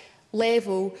Black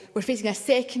level. We're facing a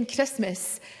second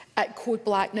Christmas at Code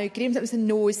Black. Now, Graham Simpson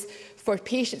knows for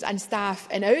patients and staff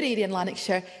in our area in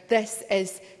Lanarkshire, this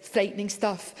is frightening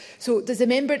stuff. So does the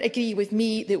member agree with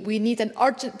me that we need an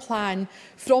urgent plan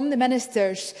from the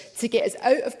ministers to get us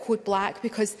out of Code Black?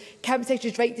 Because Cabinet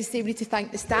Secretary is right to say we need to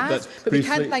thank the staff, but we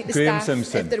can't thank the staff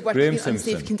if they're working in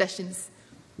unsafe conditions.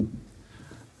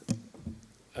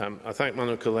 I thank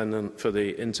Manuka Lennon for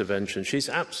the intervention. She's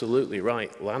absolutely right.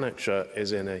 Lanarkshire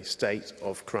is in a state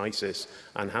of crisis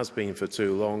and has been for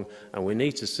too long, and we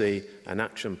need to see an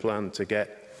action plan to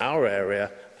get our area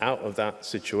out of that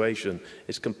situation.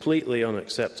 It's completely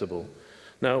unacceptable.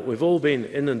 Now, we've all been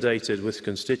inundated with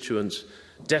constituents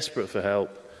desperate for help.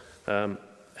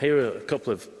 Here are a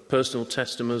couple of personal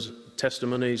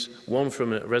testimonies, one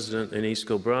from a resident in East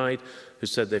Kilbride who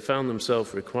said they found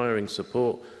themselves requiring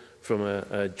support from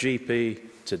a GP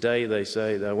today. They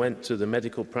say they went to the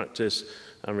medical practice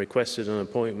and requested an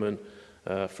appointment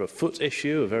for a foot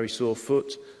issue, a very sore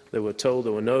foot. They were told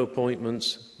there were no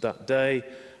appointments that day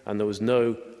and there was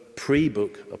no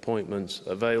pre-book appointments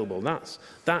available.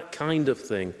 That kind of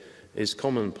thing is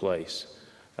commonplace.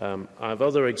 I have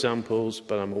other examples,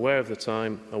 but I'm aware of the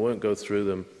time. I won't go through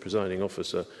them, Presiding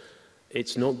Officer.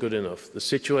 It's not good enough. The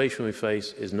situation we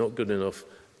face is not good enough,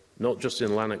 not just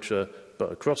in Lanarkshire,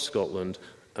 but across Scotland,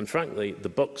 and frankly, the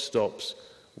buck stops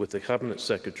with the Cabinet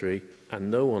Secretary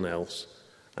and no one else,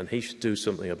 and he should do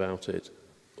something about it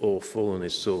or fall on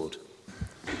his sword.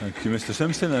 Thank you, Mr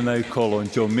Simpson. I now call on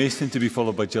John Mason to be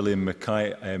followed by Gillian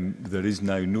Mackay. There is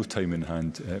now no time in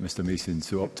hand, Mr Mason,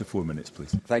 so up to 4 minutes,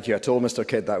 please. Thank you. I told Mr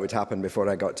Kidd that would happen before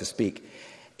I got to speak.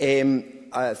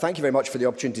 Thank you very much for the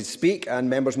opportunity to speak, and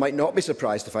members might not be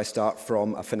surprised if I start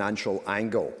from a financial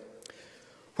angle.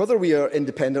 Whether we are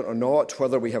independent or not,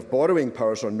 whether we have borrowing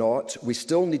powers or not, we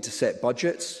still need to set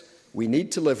budgets, we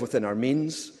need to live within our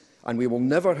means, and we will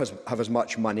never have as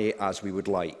much money as we would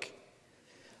like.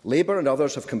 Labour and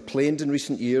others have complained in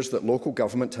recent years that local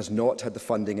government has not had the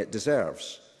funding it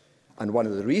deserves. And one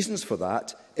of the reasons for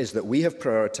that is that we have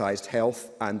prioritised health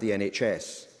and the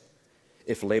NHS.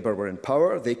 If Labour were in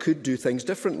power, they could do things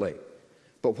differently.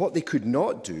 But what they could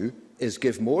not do is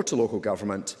give more to local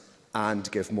government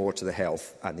and give more to the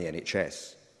health and the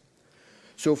NHS.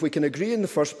 So if we can agree in the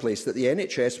first place that the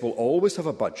NHS will always have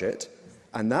a budget,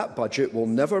 and that budget will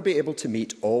never be able to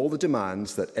meet all the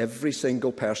demands that every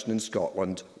single person in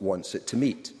Scotland wants it to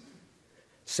meet.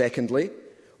 Secondly,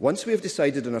 once we have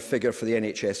decided on a figure for the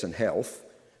NHS and health,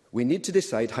 we need to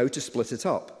decide how to split it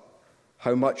up.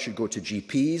 How much should go to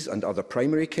GPs and other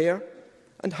primary care,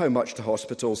 and how much to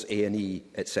hospitals, A&E,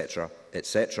 etc.,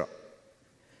 etc.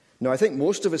 Now, I think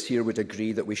most of us here would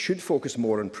agree that we should focus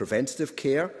more on preventative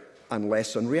care and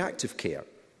less on reactive care.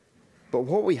 But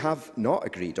what we have not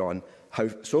agreed on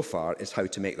so far is how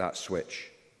to make that switch.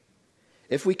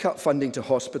 If we cut funding to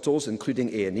hospitals, including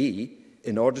A&E,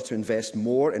 in order to invest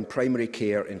more in primary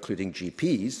care, including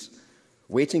GPs,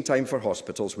 waiting time for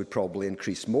hospitals would probably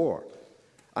increase more.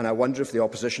 And I wonder if the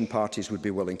opposition parties would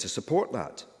be willing to support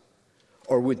that.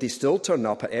 Or would they still turn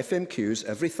up at FMQs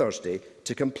every Thursday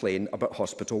to complain about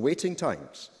hospital waiting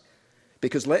times?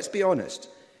 Because let's be honest,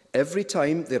 every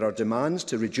time there are demands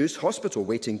to reduce hospital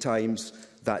waiting times,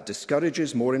 that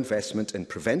discourages more investment in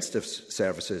preventative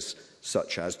services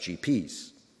such as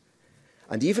GPs.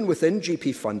 And even within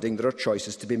GP funding, there are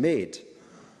choices to be made.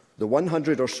 The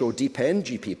 100 or so deep end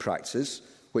GP practices,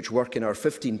 which work in our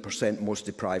 15% most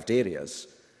deprived areas,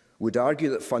 would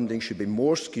argue that funding should be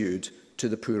more skewed to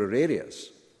the poorer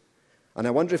areas. And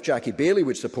I wonder if Jackie Baillie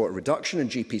would support a reduction in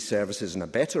GP services in a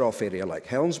better off area like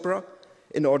Helensburgh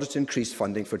in order to increase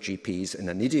funding for GPs in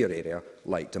a needier area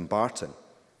like Dumbarton.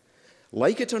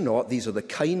 Like it or not, these are the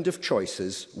kind of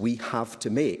choices we have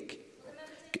to make.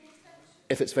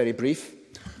 If it's very brief.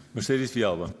 Mercedes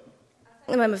Villalba.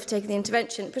 The member for taking the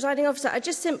intervention. Presiding Officer, I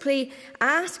just simply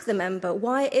ask the member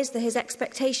why it is that his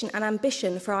expectation and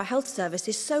ambition for our health service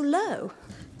is so low.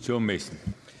 John Mason.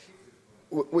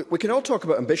 We can all talk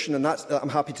about ambition, and I'm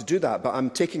happy to do that, but I'm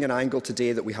taking an angle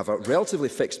today that we have a relatively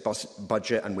fixed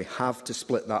budget and we have to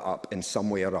split that up in some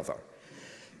way or other.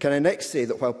 Can I next say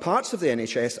that while parts of the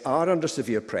NHS are under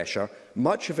severe pressure,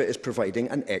 much of it is providing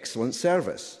an excellent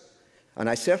service. And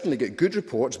I certainly get good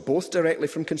reports, both directly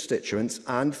from constituents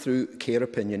and through care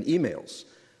opinion emails.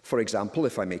 For example,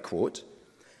 if I may quote,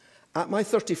 "At my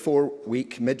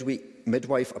 34-week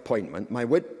midwife appointment, my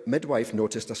midwife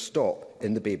noticed a stop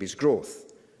in the baby's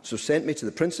growth, so sent me to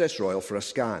the Princess Royal for a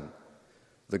scan.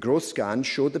 The growth scan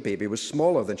showed the baby was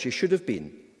smaller than she should have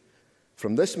been.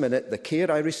 From this minute, the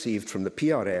care I received from the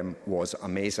PRM was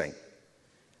amazing.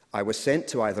 I was sent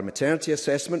to either maternity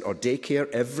assessment or daycare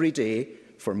every day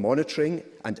for monitoring,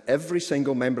 and every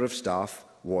single member of staff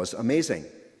was amazing.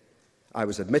 I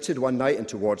was admitted one night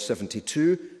into Ward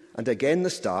 72, and again the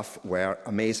staff were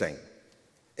amazing.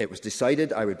 It was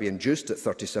decided I would be induced at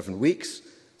 37 weeks.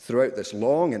 Throughout this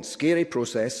long and scary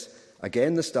process,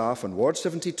 again the staff on Ward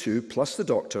 72 plus the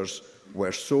doctors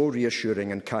were so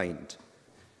reassuring and kind.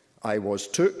 I was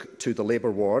took to the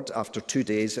labour ward after 2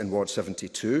 days in Ward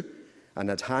 72 and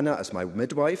had Hannah as my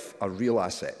midwife, a real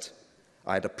asset.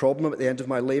 I had a problem at the end of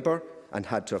my labour and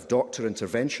had to have doctor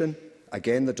intervention.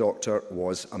 Again, the doctor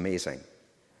was amazing.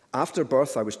 After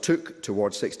birth, I was took to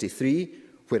Ward 63,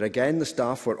 where again the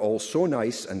staff were all so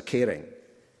nice and caring.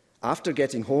 After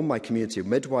getting home, my community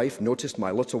midwife noticed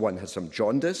my little one had some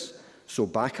jaundice, so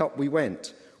back up we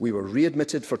went. We were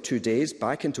readmitted for 2 days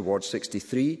back into Ward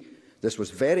 63. This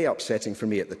was very upsetting for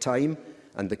me at the time,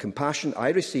 and the compassion I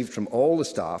received from all the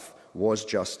staff was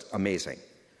just amazing.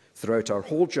 Throughout our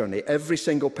whole journey, every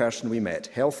single person we met,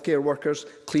 healthcare workers,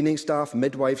 cleaning staff,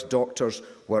 midwives, doctors,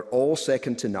 were all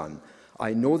second to none.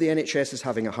 I know the NHS is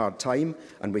having a hard time,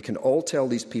 and we can all tell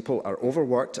these people are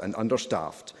overworked and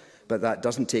understaffed, but that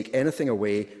doesn't take anything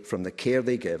away from the care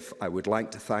they give. I would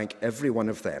like to thank every one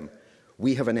of them.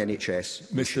 We have an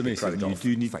NHS. Mr Mason, you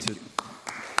do need to...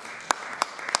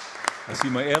 I see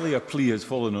my earlier plea has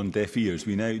fallen on deaf ears.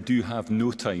 We now do have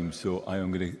no time, so I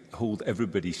am going to hold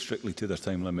everybody strictly to their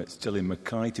time limits. Gillian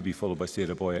Mackay to be followed by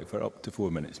Sarah Boyack for up to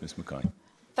 4 minutes. Ms Mackay.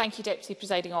 Thank you, Deputy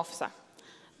Presiding Officer.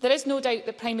 There is no doubt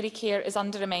that primary care is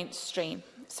under immense strain.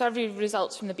 Survey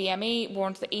results from the BMA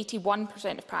warned that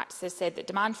 81% of practices said that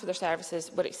demand for their services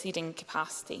were exceeding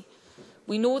capacity.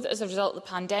 We know that as a result of the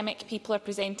pandemic, people are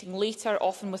presenting later,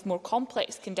 often with more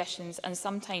complex conditions and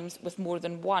sometimes with more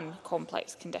than one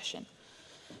complex condition.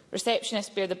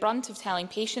 Receptionists bear the brunt of telling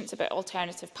patients about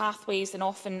alternative pathways and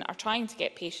often are trying to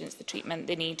get patients the treatment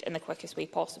they need in the quickest way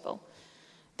possible.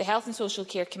 The Health and Social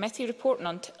Care Committee report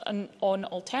on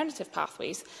alternative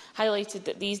pathways highlighted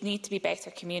that these need to be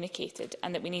better communicated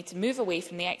and that we need to move away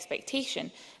from the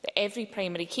expectation that every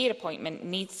primary care appointment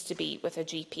needs to be with a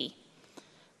GP.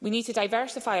 We need to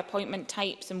diversify appointment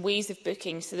types and ways of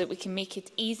booking so that we can make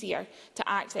it easier to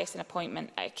access an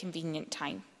appointment at a convenient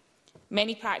time.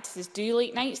 Many practices do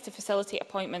late nights to facilitate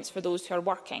appointments for those who are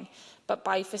working, but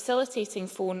by facilitating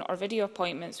phone or video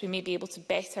appointments, we may be able to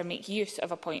better make use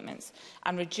of appointments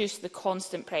and reduce the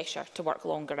constant pressure to work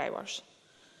longer hours.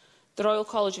 The Royal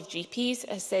College of GPs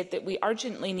has said that we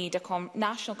urgently need a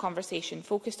national conversation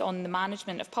focused on the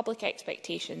management of public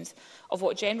expectations of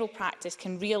what general practice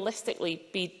can realistically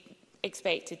be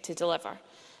expected to deliver.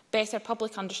 Better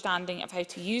public understanding of how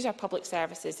to use our public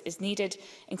services is needed,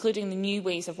 including the new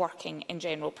ways of working in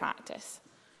general practice.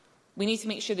 We need to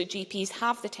make sure that GPs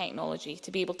have the technology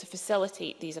to be able to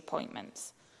facilitate these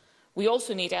appointments. We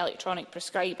also need electronic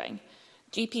prescribing.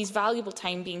 GPs' valuable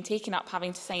time being taken up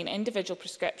having to sign individual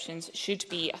prescriptions should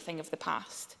be a thing of the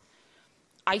past.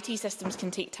 IT systems can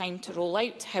take time to roll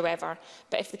out, however,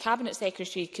 but if the Cabinet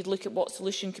Secretary could look at what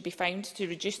solution could be found to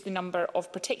reduce the number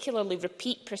of particularly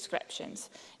repeat prescriptions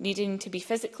needing to be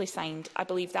physically signed, I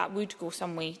believe that would go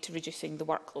some way to reducing the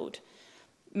workload.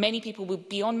 Many people will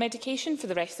be on medication for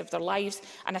the rest of their lives,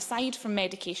 and aside from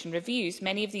medication reviews,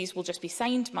 many of these will just be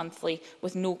signed monthly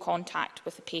with no contact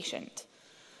with the patient.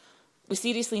 We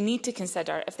seriously need to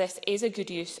consider if this is a good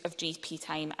use of GP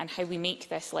time and how we make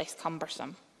this less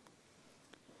cumbersome.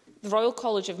 The Royal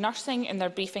College of Nursing, in their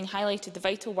briefing, highlighted the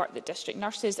vital work that district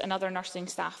nurses and other nursing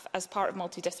staff, as part of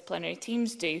multidisciplinary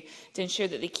teams, do to ensure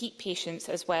that they keep patients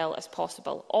as well as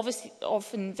possible,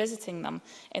 often visiting them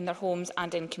in their homes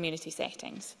and in community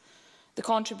settings. The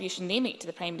contribution they make to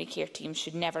the primary care team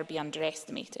should never be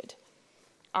underestimated.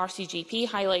 RCGP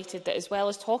highlighted that, as well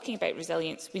as talking about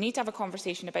resilience, we need to have a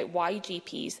conversation about why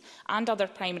GPs and other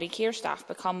primary care staff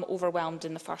become overwhelmed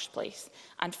in the first place,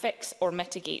 and fix or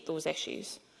mitigate those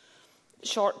issues.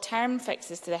 Short-term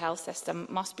fixes to the health system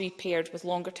must be paired with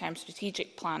longer-term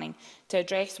strategic planning to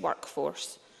address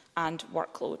workforce and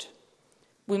workload.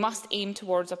 We must aim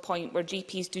towards a point where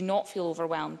GPs do not feel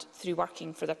overwhelmed through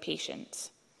working for their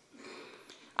patients.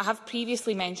 I have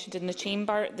previously mentioned in the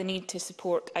Chamber the need to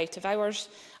support out of hours,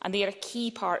 and they are a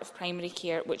key part of primary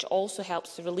care, which also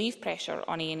helps to relieve pressure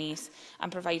on A&Es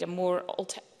and provide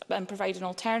an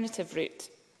alternative route.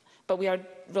 But we are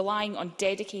relying on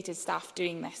dedicated staff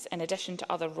doing this in addition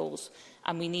to other roles,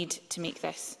 and we need to make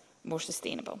this more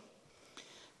sustainable.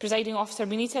 Presiding Officer,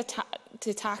 we need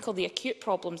to tackle the acute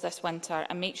problems this winter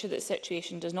and make sure that the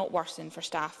situation does not worsen for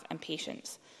staff and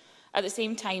patients. At the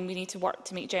same time, we need to work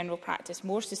to make general practice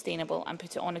more sustainable and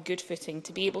put it on a good footing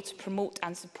to be able to promote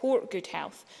and support good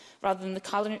health, rather than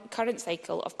the current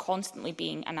cycle of constantly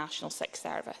being a national sick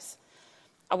service.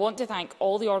 I want to thank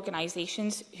all the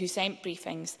organisations who sent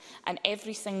briefings and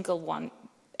every single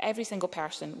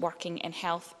person working in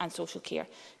health and social care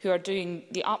who are doing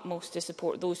the utmost to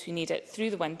support those who need it through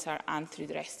the winter and through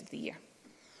the rest of the year.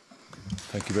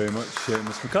 Thank you very much,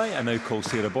 Ms Mackay. I now call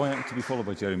Sarah Boyack to be followed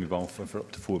by Jeremy Balfour for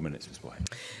up to 4 minutes. Ms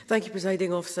Boyack. Thank you,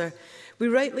 Presiding Officer. We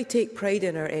rightly take pride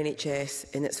in our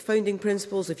NHS, in its founding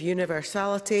principles of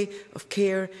universality, of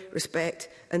care, respect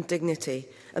and dignity.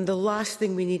 And the last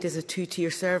thing we need is a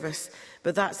two-tier service.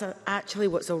 But that's actually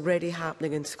what's already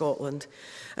happening in Scotland.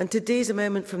 And today's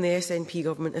amendment from the SNP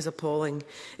government is appalling.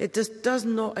 It does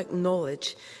not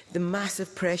acknowledge the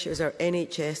massive pressures our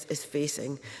NHS is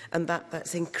facing, and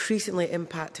that's increasingly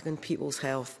impacting on people's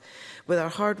health. With our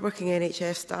hard-working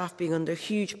NHS staff being under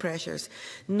huge pressures,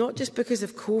 not just because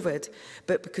of COVID,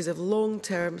 but because of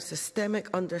long-term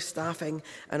systemic understaffing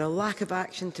and a lack of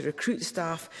action to recruit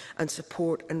staff and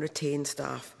support and retain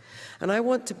staff. And I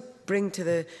want to bring to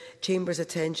the Chamber's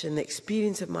attention the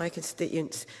experience of my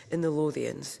constituents in the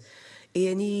Lothians.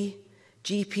 A&E,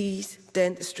 GPs,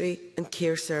 dentistry and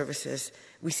care services.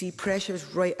 We see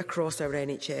pressures right across our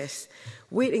NHS.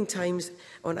 Waiting times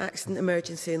on accident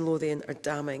emergency in Lothian are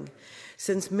damning.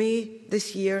 Since May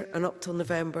this year and up till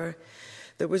November,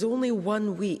 there was only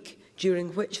 1 week during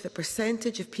which the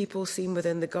percentage of people seen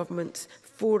within the government's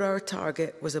 4-hour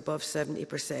target was above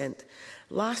 70%.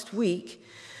 Last week,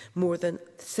 more than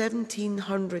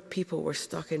 1,700 people were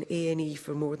stuck in A&E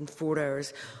for more than 4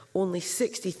 hours. Only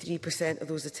 63% of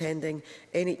those attending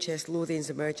NHS Lothians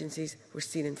emergencies were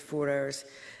seen in 4 hours.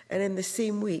 And in the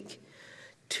same week,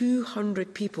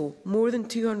 200 people, more than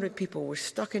 200 people were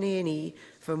stuck in A&E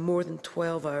for more than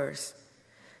 12 hours.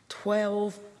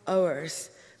 12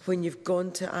 hours when you've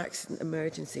gone to accident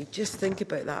emergency. Just think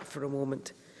about that for a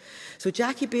moment. So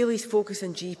Jackie Bailey's focus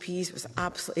on GPs was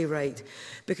absolutely right,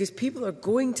 because people are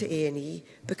going to A&E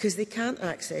because they can't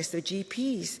access their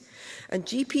GPs. And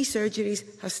GP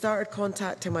surgeries have started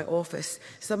contacting my office,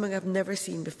 something I've never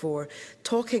seen before,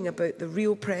 talking about the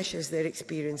real pressures they're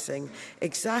experiencing,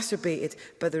 exacerbated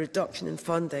by the reduction in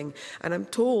funding. And I'm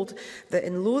told that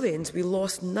in Lothians we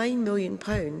lost £9 million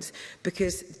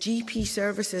because GP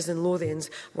services in Lothians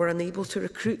were unable to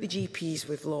recruit the GPs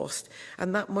we've lost,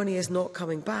 and that money is not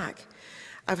coming back.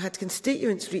 I've had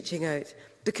constituents reaching out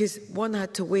because one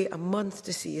had to wait a month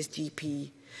to see his GP.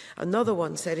 Another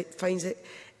one said it finds it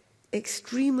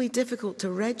extremely difficult to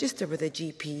register with a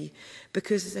GP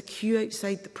because there's a queue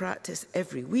outside the practice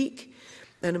every week.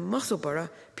 And in Musselburgh,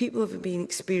 people have been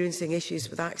experiencing issues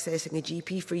with accessing a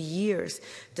GP for years,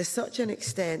 to such an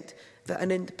extent that an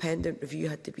independent review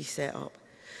had to be set up.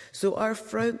 So our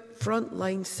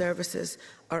frontline services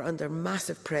are under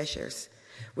massive pressures,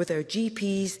 with our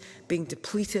GPs being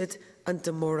depleted and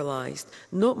demoralised.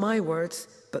 Not my words,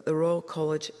 but the Royal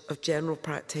College of General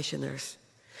Practitioners.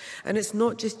 And it's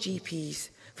not just GPs.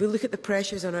 If we look at the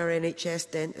pressures on our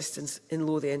NHS dentists in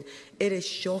Lothian, it is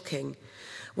shocking.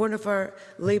 One of our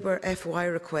Labour FY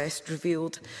requests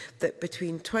revealed that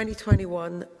between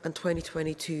 2021 and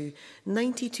 2022,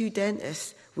 92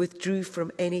 dentists withdrew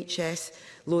from NHS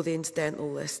Lothian's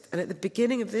dental list. And at the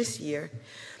beginning of this year,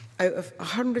 out of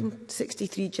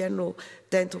 163 general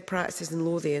dental practices in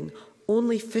Lothian,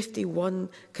 only 51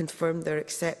 confirmed they're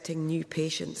accepting new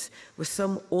patients, with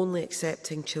some only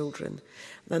accepting children.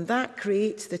 And that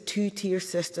creates the two-tier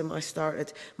system I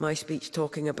started my speech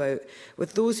talking about,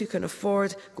 with those who can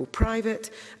afford go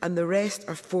private and the rest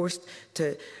are forced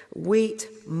to wait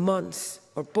months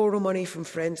or borrow money from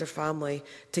friends or family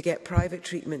to get private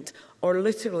treatment, or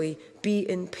literally be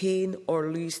in pain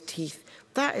or lose teeth.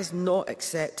 That is not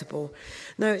acceptable.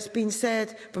 Now, it's been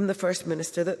said from the First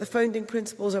Minister that the founding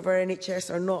principles of our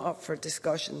NHS are not up for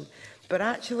discussion. But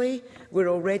actually, we're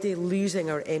already losing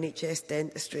our NHS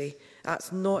dentistry.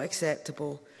 That's not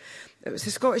acceptable. It was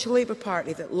the Scottish Labour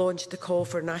Party that launched the call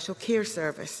for a National Care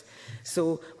Service.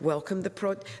 So welcome the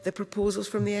proposals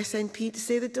from the SNP to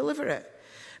say they deliver it.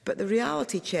 But the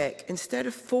reality check, instead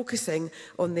of focusing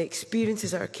on the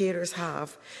experiences our carers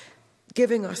have,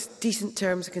 giving us decent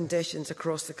terms and conditions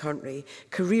across the country,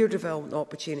 career development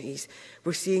opportunities,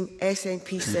 we're seeing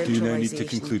SNP centralisation. Do you now need to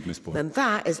conclude, Ms Boyd? And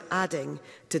that is adding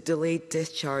to delayed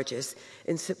discharges.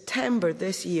 In September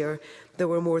this year, there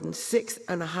were more than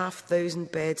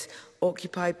 6,500 beds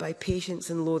occupied by patients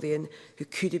in Lothian who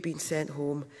could have been sent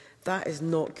home. That is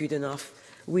not good enough.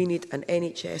 We need an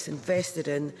NHS invested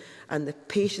in, and the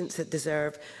patients that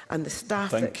deserve, and the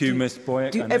staff that Thank you, Ms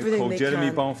Boyack. do I now everything call they Jeremy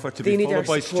can. Balfour to They be need followed our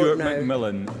by support Stuart now.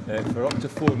 McMillan for up to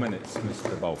 4 minutes.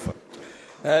 Mr Balfour.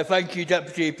 Thank you,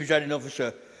 Deputy Presiding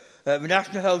Officer. The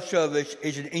National Health Service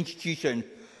is an institution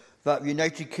that the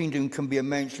United Kingdom can be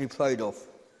immensely proud of.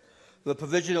 The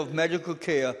provision of medical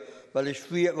care that is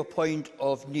free at the point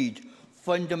of need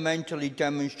fundamentally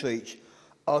demonstrates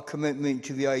our commitment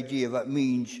to the idea that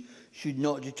means should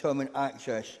not determine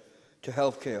access to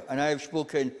healthcare. And I have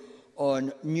spoken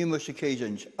on numerous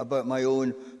occasions about my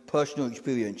own personal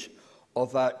experience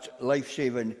of that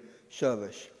life-saving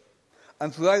service.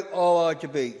 And throughout all our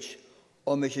debates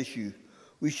on this issue,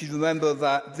 we should remember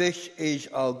that this is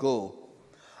our goal.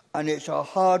 And it's our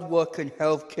hard-working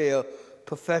healthcare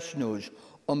professionals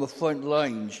on the front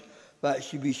lines that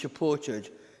should be supported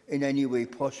in any way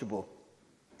possible.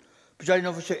 Presiding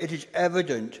Officer, it is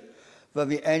evident that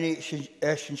the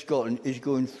NHS in Scotland is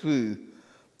going through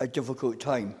a difficult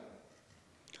time.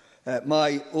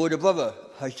 My older brother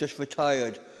has just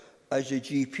retired as a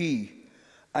GP,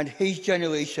 and his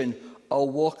generation are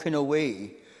walking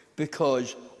away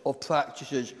because of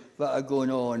practices that are going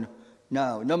on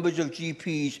now. Numbers of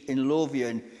GPs in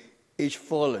Lothian is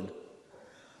fallen.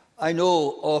 I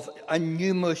know of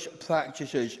numerous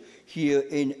practices here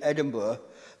in Edinburgh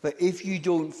that if you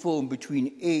don't phone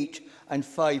between 8 and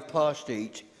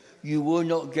 8:05, you will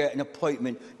not get an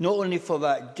appointment, not only for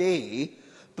that day,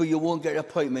 but you won't get an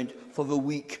appointment for the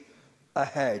week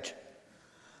ahead.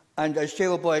 And as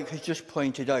Sarah Boyack has just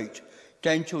pointed out,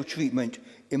 dental treatment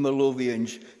in the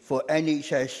Lothians for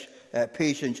NHS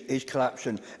patients is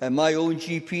collapsing. And my own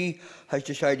GP has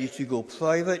decided to go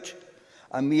private,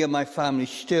 and me and my family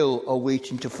still are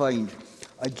waiting to find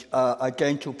a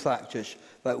dental practice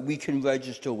that we can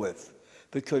register with,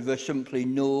 because there's simply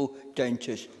no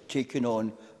dentist taking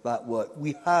on that work.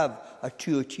 We have a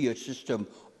two-tier system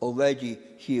already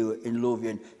here in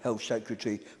Lothian, Health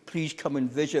Secretary. Please come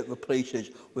and visit the places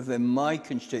within my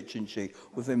constituency,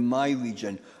 within my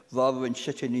region, rather than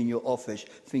sitting in your office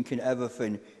thinking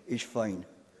everything is fine.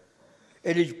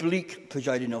 It is bleak,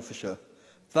 Presiding Officer.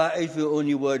 That is the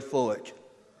only word for it.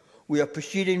 We are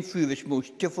proceeding through this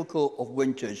most difficult of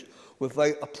winters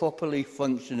without a properly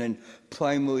functioning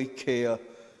primary care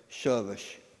service.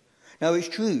 Now, it's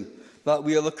true that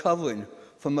we are recovering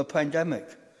from a pandemic,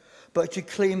 but to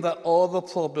claim that all the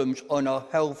problems on our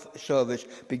health service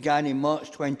began in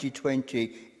March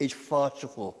 2020 is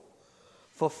farcical.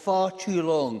 For far too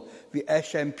long, the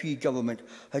SNP government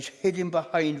has hidden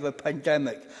behind the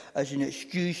pandemic as an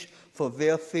excuse for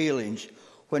their failings,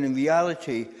 when in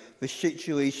reality, the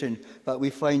situation that we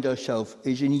find ourselves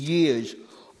is in years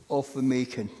of the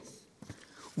making.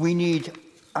 We need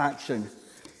action.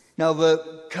 Now,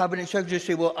 the Cabinet Secretary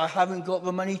say, well, I haven't got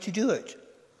the money to do it.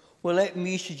 Well, let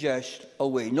me suggest a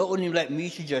way. Not only let me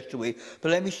suggest a way,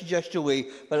 but let me suggest a way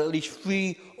that at least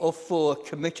 3 or 4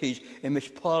 committees in this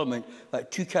Parliament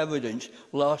that took evidence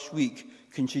last week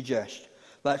can suggest.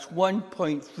 That's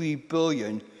 £1.3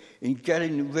 billion in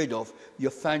getting rid of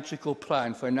your fanciful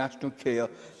plan for a national care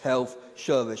health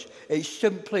service. It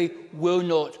simply will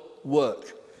not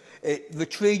work. The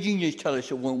trade unions tell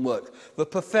us it won't work. The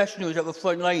professionals at the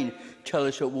front line tell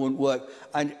us it won't work.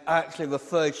 And actually the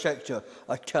third sector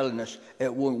are telling us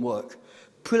it won't work.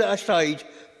 Put it aside,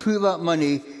 put that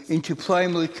money into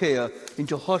primary care,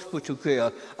 into hospital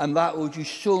care, and that will do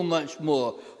so much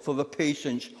more for the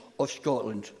patients of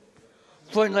Scotland.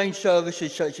 Frontline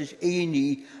services such as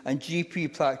A&E and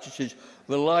GP practices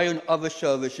rely on other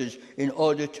services in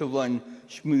order to run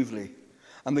smoothly.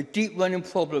 And the deep-running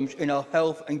problems in our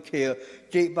health and care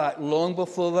date back long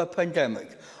before the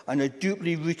pandemic and are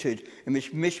deeply rooted in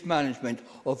this mismanagement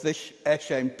of this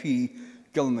SNP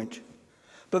government.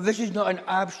 But this is not an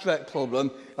abstract problem.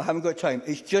 I haven't got time.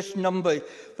 It's just numbers.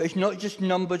 It's not just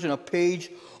numbers on a page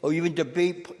or even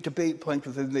debate points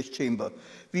within this chamber.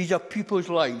 These are people's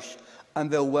lives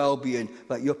and their well-being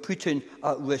that you're putting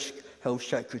at risk, Health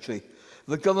Secretary.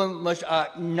 The government must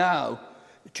act now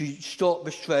to stop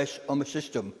the stress on the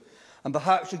system. And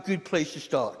perhaps a good place to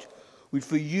start would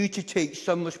for you to take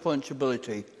some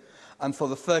responsibility and for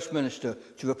the First Minister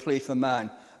to replace the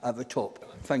man at the top.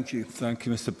 Thank you. Thank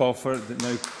you, Mr Balfour. I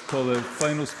now call the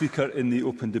final speaker in the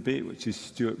open debate, which is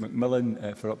Stuart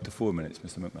McMillan, for up to 4 minutes.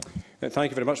 Mr McMillan.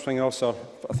 Thank you very much, Presiding Officer.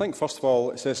 I think, first of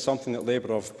all, it says something that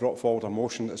Labour have brought forward a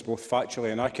motion that is both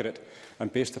factually inaccurate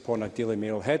and based upon a Daily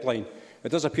Mail headline. It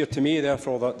does appear to me,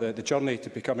 therefore, that the journey to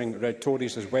becoming Red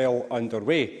Tories is well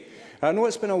underway. I know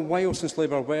it's been a while since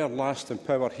Labour were last in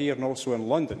power here and also in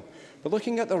London, but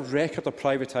looking at the record of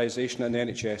privatisation in the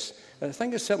NHS, I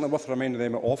think it's certainly worth reminding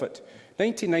them of it.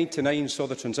 1999 saw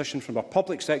the transition from a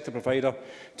public sector provider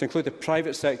to include the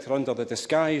private sector under the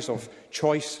disguise of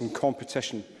choice and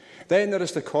competition. Then there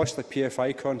is the costly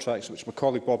PFI contracts, which my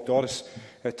colleague Bob Doris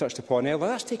touched upon earlier.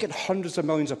 That's taken hundreds of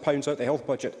millions of pounds out of the health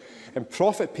budget in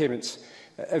profit payments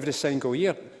every single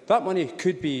year. That money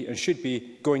could be and should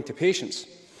be going to patients.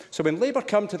 So when Labour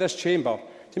come to this chamber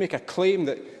to make a claim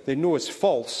that they know is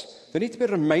false, they need to be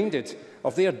reminded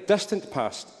of their distant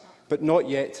past, but not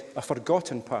yet a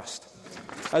forgotten past.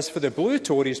 As for the blue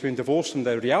Tories being divorced from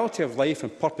the reality of life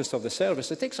and purpose of the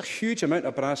service, it takes a huge amount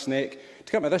of brass neck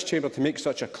to come to this chamber to make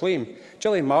such a claim.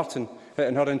 Gillian Martin,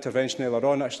 in her intervention earlier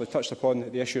on, actually touched upon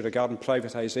the issue regarding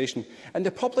privatisation, and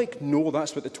the public know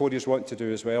that's what the Tories want to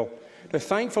do as well. Now,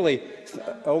 thankfully,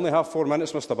 I only have 4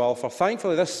 minutes, Mr Balfour.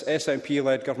 Thankfully, this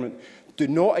SNP-led government do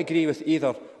not agree with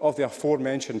either of the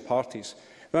aforementioned parties.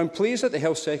 Now, I'm pleased that the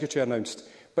Health Secretary announced,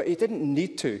 but he didn't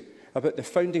need to, about the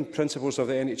founding principles of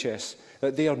the NHS,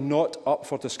 that they are not up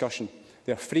for discussion.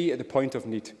 They are free at the point of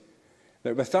need.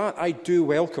 Now, with that, I do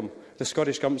welcome the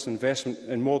Scottish Government's investment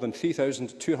in more than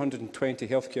 3,220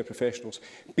 healthcare professionals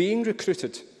being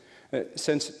recruited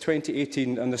since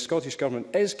 2018, and the Scottish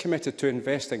Government is committed to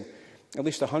investing at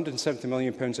least £170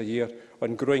 million a year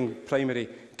on growing primary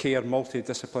care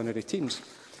multidisciplinary teams.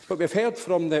 But we've heard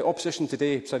from the opposition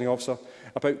today, Presiding Officer,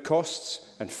 about costs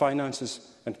and finances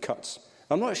and cuts.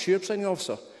 I'm not sure, Presiding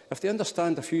Officer, if they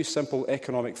understand a few simple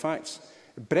economic facts.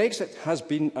 Brexit has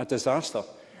been a disaster.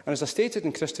 And as I stated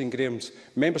in Christine Graham's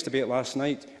members' debate last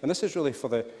night, and this is really for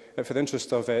the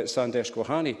interest of Sandesh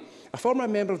Gohani, a former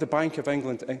member of the Bank of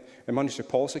England Monetary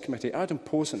Policy Committee, Adam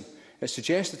Posen,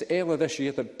 suggested earlier this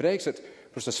year that Brexit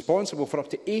was responsible for up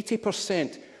to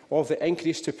 80% of the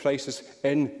increase to prices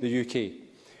in the UK.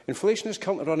 Inflation is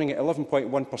currently running at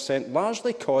 11.1%,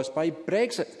 largely caused by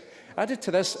Brexit. Added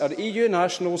to this are EU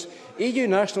nationals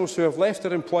who have left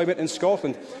their employment in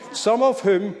Scotland, some of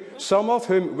whom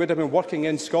would have been working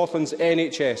in Scotland's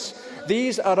NHS.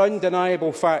 These are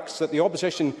undeniable facts that the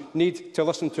opposition need to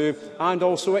listen to and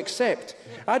also accept.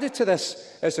 Added to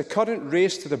this is the current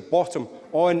race to the bottom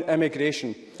on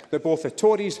immigration that both the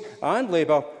Tories and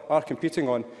Labour are competing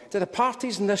on. Do the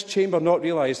parties in this chamber not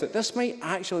realise that this might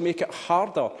actually make it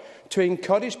harder to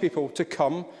encourage people to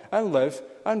come and live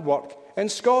and work in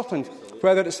Scotland,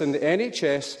 whether it's in the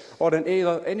NHS or in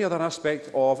any other aspect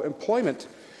of employment?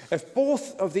 If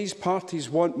both of these parties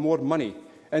want more money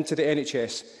into the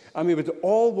NHS, and we would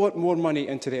all want more money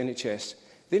into the NHS,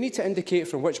 they need to indicate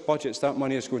from which budgets that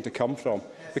money is going to come from.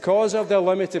 Because of the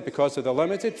limited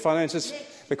finances,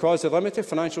 because of the limited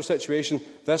financial situation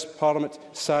this Parliament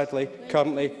sadly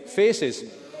currently faces.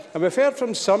 And we've heard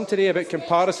from some today about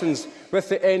comparisons with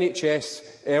the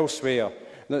NHS elsewhere.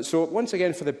 So, once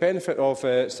again, for the benefit of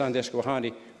Sandesh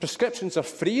Gohani, prescriptions are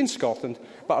free in Scotland,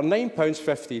 but are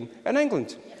 £9.15 in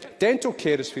England. Dental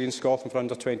care is free in Scotland for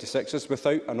under 26s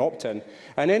without an opt-in,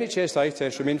 and NHS eye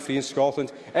tests remain free in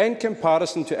Scotland in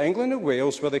comparison to England and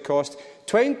Wales, where they cost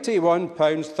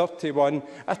 £21.31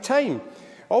 a time.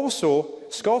 Also,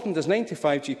 Scotland has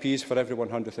 95 GPs for every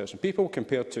 100,000 people,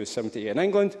 compared to 78 in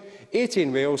England, 80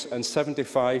 in Wales and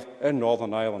 75 in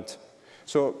Northern Ireland.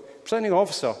 So, Presiding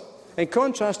Officer, in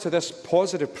contrast to this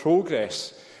positive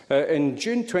progress, in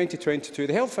June 2022,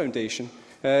 the Health Foundation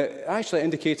actually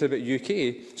indicated about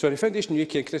the Foundation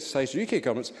UK criticised the UK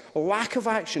government's lack of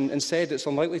action and said it's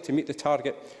unlikely to meet the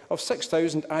target of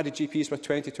 6,000 added GPs by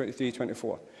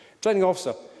 2023-24. Presiding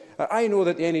Officer, I know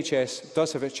that the NHS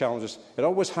does have its challenges. It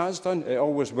always has done, it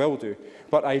always will do.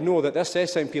 But I know that this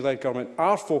SNP-led government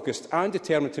are focused and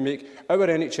determined to make our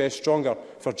NHS stronger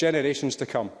for generations to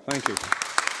come. Thank you.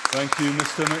 Thank you,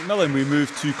 Mr McMillan. We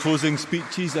move to closing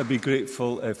speeches. I'd be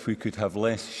grateful if we could have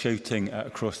less shouting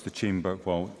across the chamber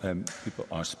while people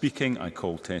are speaking. I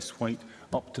call Tess White.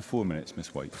 Up to 4 minutes,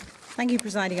 Ms White. Thank you,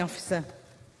 Presiding Officer.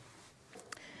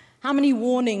 How many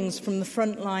warnings from the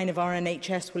front line of our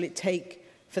NHS will it take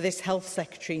for this Health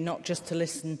Secretary not just to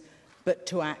listen, but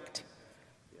to act?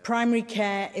 Primary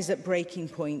care is at breaking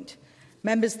point.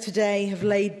 Members today have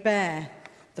laid bare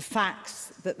the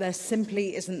facts that there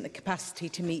simply isn't the capacity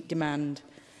to meet demand.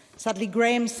 Sadly,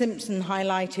 Graham Simpson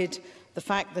highlighted the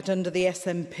fact that under the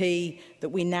SNP that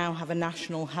we now have a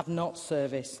national have-not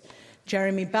service.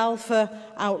 Jeremy Balfour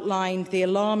outlined the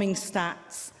alarming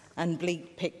stats and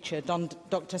bleak picture.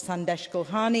 Dr Sandesh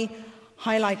Gohani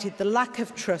highlighted the lack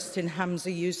of trust in Hamza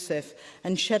Yousaf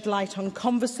and shed light on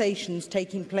conversations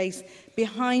taking place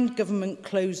behind government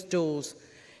closed doors.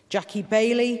 Jackie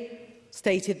Bailey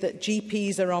stated that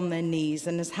GPs are on their knees,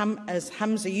 and as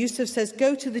Hamza Yousaf says,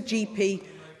 go to the GP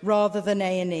rather than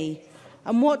A&E.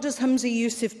 And what does Hamza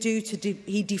Yousaf do?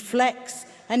 He deflects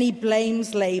and he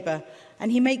blames Labour,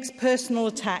 and he makes personal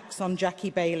attacks on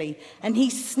Jackie Bailey, and he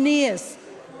sneers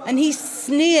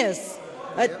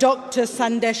at Dr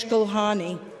Sandesh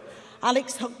Gulhani.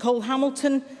 Alex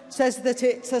Cole-Hamilton says that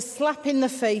it's a slap in the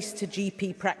face to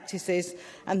GP practices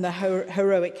and the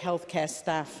heroic healthcare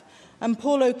staff. And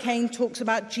Paul O'Kane talks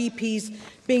about GPs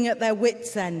being at their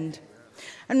wits' end.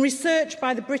 And research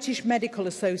by the British Medical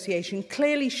Association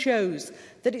clearly shows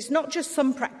that it's not just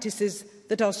some practices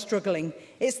that are struggling,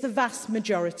 it's the vast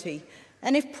majority.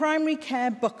 And if primary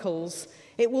care buckles,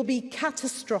 it will be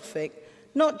catastrophic,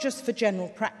 not just for general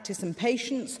practice and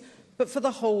patients, but for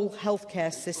the whole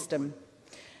healthcare system.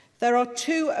 There are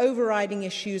two overriding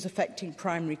issues affecting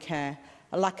primary care: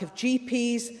 a lack of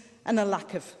GPs and a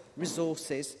lack of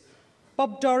resources.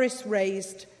 Bob Doris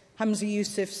raised Hamza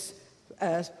Yousaf's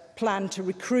plan to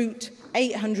recruit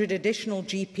 800 additional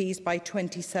GPs by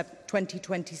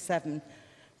 2027.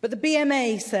 But the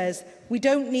BMA says we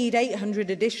don't need 800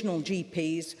 additional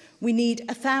GPs, we need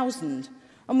 1,000.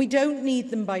 And we don't need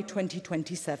them by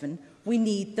 2027, we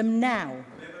need them now.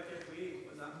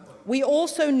 We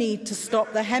also need to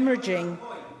stop the hemorrhaging.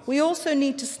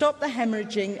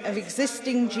 Of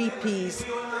existing GPs.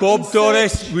 Bob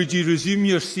Doris, would you resume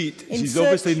your seat? She's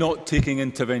obviously not taking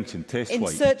intervention. Test in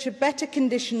White. Search of better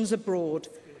conditions abroad,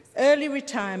 early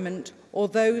retirement, or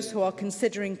those who are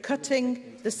considering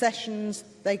cutting the sessions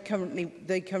they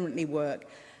currently work.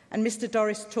 And Mr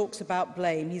Doris talks about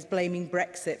blame. He's blaming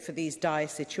Brexit for these dire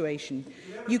situations.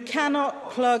 You cannot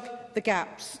plug the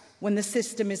gaps when the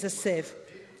system is a sieve.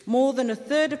 More than a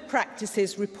third of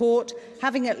practices report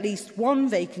having at least one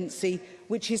vacancy,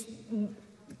 which is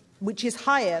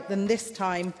higher than this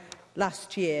time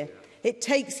last year. It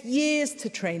takes years to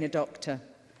train a doctor.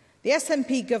 The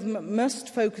SNP government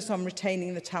must focus on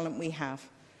retaining the talent we have.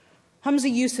 Hamza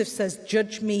Yousaf says,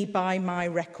 judge me by my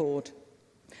record.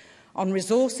 On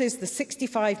resources, the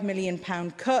 £65 million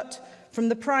cut from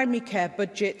the primary care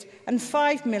budget and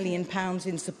 £5 million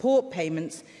in support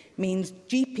payments means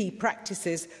GP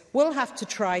practices will have to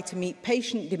try to meet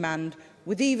patient demand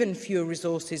with even fewer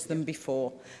resources than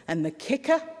before. And the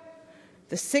kicker?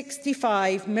 The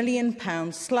 £65 million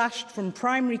slashed from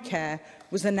primary care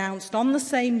was announced on the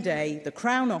same day the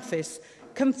Crown Office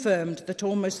confirmed that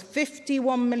almost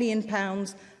 £51 million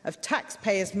of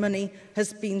taxpayers' money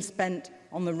has been spent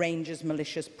on the Rangers'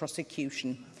 malicious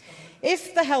prosecution.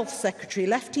 If the Health Secretary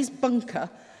left his bunker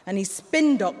and his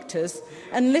spin doctors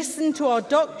and listened to our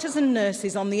doctors and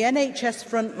nurses on the NHS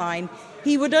frontline,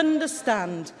 he would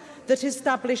understand that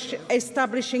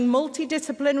establishing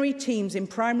multidisciplinary teams in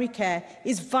primary care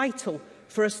is vital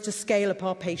for us to scale up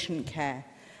our patient care.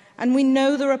 And we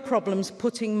know there are problems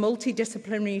putting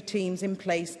multidisciplinary teams in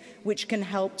place which can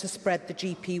help to spread the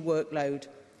GP workload.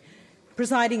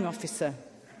 Presiding Officer,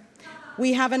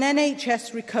 we have an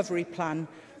NHS recovery plan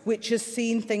which has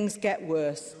seen things get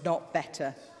worse, not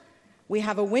better. We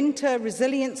have a winter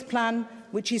resilience plan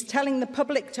which is telling the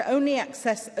public to only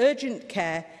access urgent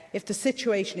care if the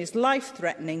situation is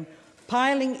life-threatening,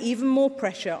 piling even more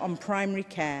pressure on primary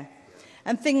care.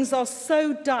 And things are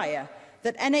so dire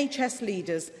that NHS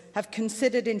leaders have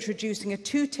considered introducing a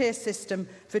two-tier system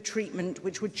for treatment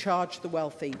which would charge the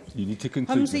wealthy. You need to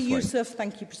conclude, Hamza Yousaf,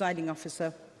 thank you, Presiding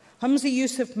Officer. Hamza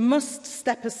Yousaf must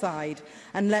step aside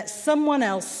and let someone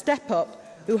else step up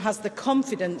who has the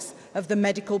confidence of the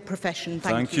medical profession.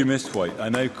 Thank you. Ms White. I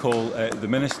now call the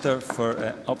Minister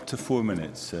for up to 4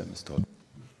 minutes. Ms Todd.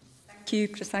 Thank you,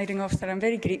 Presiding Officer. I'm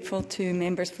very grateful to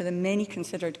members for the many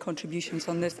considered contributions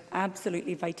on this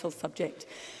absolutely vital subject.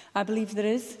 I believe there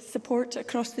is support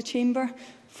across the Chamber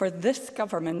for this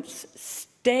Government's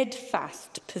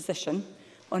steadfast position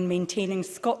on maintaining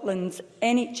Scotland's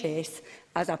NHS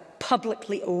as a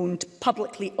publicly owned,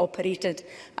 publicly operated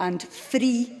and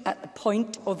free at the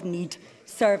point of need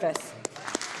service.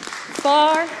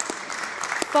 Far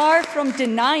from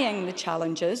denying the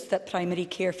challenges that primary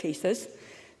care faces,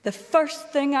 the first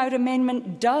thing our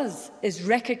amendment does is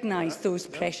recognise those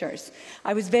pressures.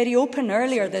 I was very open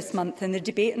earlier this month in the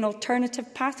debate on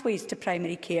alternative pathways to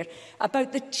primary care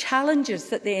about the challenges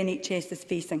that the NHS is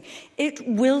facing. It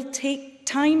will take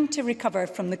time to recover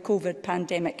from the COVID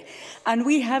pandemic, and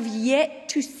we have yet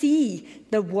to see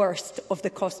the worst of the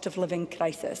cost of living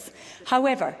crisis.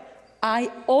 However,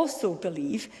 I also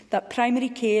believe that primary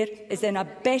care is in a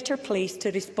better place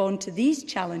to respond to these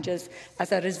challenges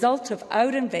as a result of our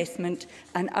investment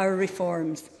and our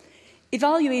reforms.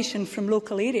 Evaluation from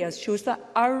local areas shows that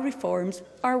our reforms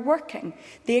are working.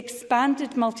 The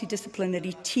expanded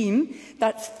multidisciplinary team,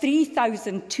 that's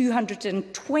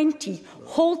 3,220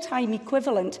 whole-time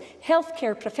equivalent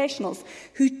healthcare professionals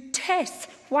who Tess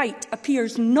White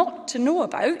appears not to know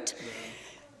about,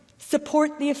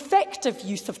 support the effective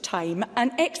use of time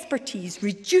and expertise,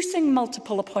 reducing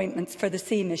multiple appointments for the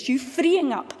same issue,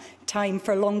 freeing up time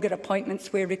for longer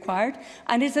appointments where required,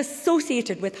 and is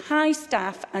associated with high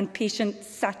staff and patient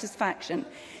satisfaction.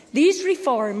 These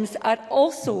reforms are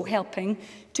also helping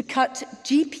to cut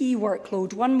GP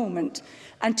workload,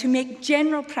 and to make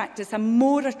general practice a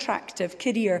more attractive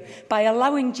career by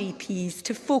allowing GPs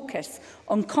to focus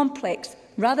on complex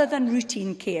rather than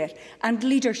routine care and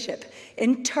leadership,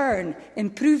 in turn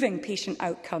improving patient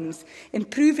outcomes,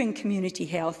 improving community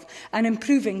health and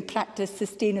improving practice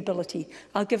sustainability.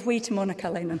 I'll give way to Monica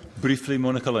Lennon. Briefly,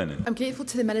 Monica Lennon. I'm grateful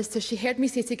to the Minister. She heard me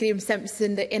say to Graham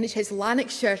Simpson that NHS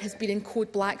Lanarkshire has been in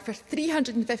code black for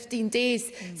 315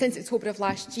 days since October of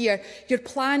last year. Your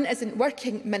plan isn't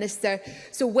working, Minister.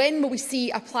 So when will we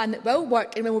see a plan that will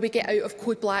work, and when will we get out of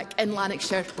code black in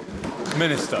Lanarkshire?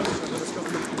 Minister.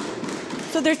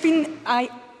 So I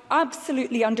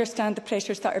absolutely understand the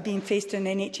pressures that are being faced in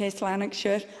NHS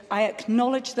Lanarkshire. I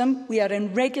acknowledge them. We are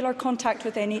in regular contact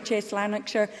with NHS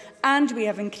Lanarkshire, and we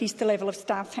have increased the level of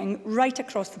staffing right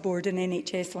across the board in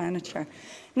NHS Lanarkshire.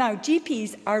 Now,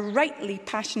 GPs are rightly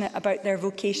passionate about their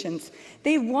vocations.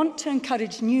 They want to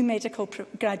encourage new medical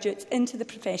graduates into the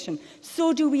profession.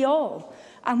 So do we all.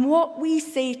 And what we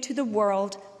say to the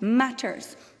world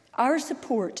matters. Our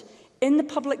support in the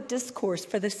public discourse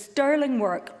for the sterling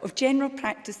work of general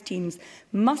practice teams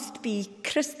must be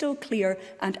crystal clear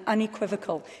and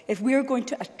unequivocal if we are going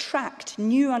to attract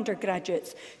new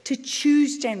undergraduates to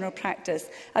choose general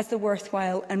practice as the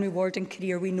worthwhile and rewarding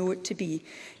career we know it to be.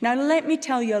 Now, let me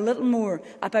tell you a little more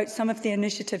about some of the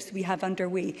initiatives we have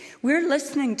underway. We're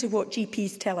listening to what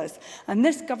GPs tell us, and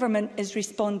this government is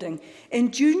responding.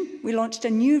 In June, we launched a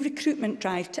new recruitment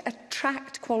drive to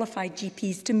attract qualified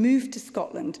GPs to move to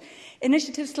Scotland.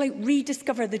 Initiatives like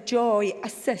Rediscover the Joy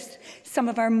assist some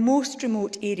of our most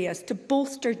remote areas to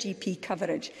bolster GP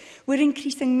coverage. We're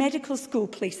increasing medical school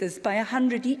places by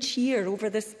 100 each year over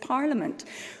this Parliament.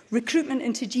 Recruitment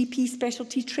into GP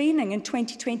specialty training in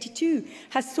 2022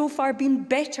 has so far been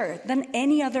better than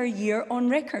any other year on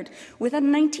record, with a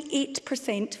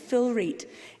 98% fill rate.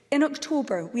 In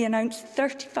October, we announced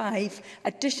 35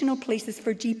 additional places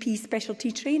for GP specialty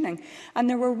training, and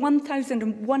there were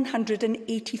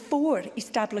 1,184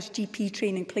 established GP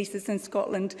training places in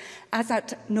Scotland as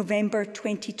at November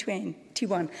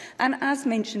 2021. And as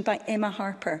mentioned by Emma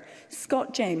Harper,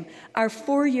 ScotGem, our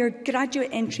 4-year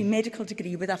graduate entry medical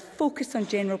degree with a focus on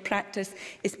general practice,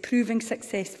 is proving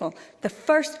successful. The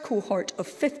first cohort of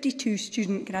 52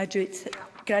 student graduates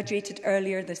graduated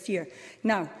earlier this year.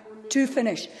 Now, to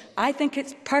finish, I think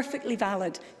it's perfectly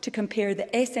valid to compare the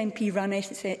SNP-run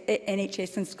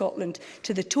NHS in Scotland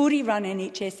to the Tory-run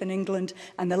NHS in England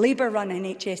and the Labour-run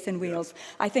NHS in Wales.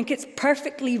 I think it's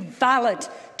perfectly valid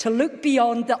to look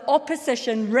beyond the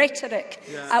opposition rhetoric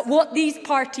at what these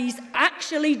parties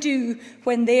actually do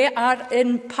when they are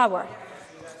in power.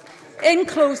 In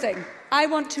closing, I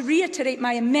want to reiterate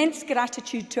my immense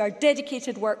gratitude to our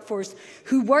dedicated workforce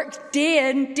who work day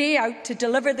in, day out to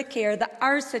deliver the care that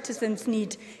our citizens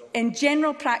need in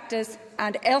general practice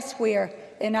and elsewhere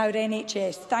in our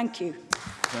NHS. Thank you.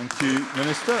 Thank you,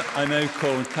 Minister. I now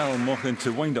call on Carol Mochan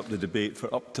to wind up the debate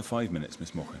for up to 5 minutes.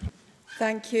 Ms Mochan.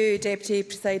 Thank you, Deputy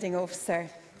Presiding Officer.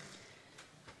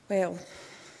 Well,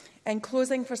 in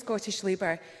closing for Scottish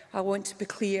Labour, I want to be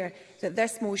clear that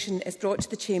this motion is brought to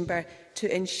the Chamber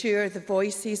to ensure the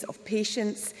voices of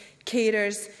patients,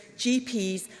 carers,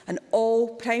 GPs and all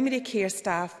primary care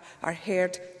staff are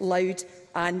heard loud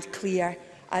and clear.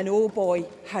 And oh boy,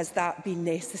 has that been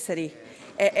necessary.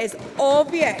 It is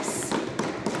obvious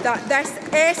that this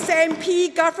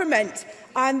SNP government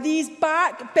and these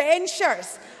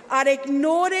backbenchers are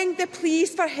ignoring the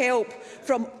pleas for help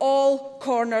from all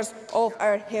corners of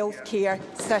our healthcare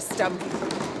system.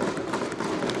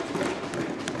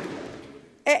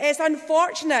 It is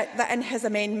unfortunate that in his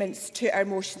amendments to our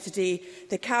motion today,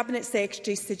 the Cabinet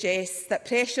Secretary suggests that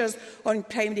pressures on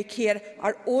primary care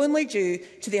are only due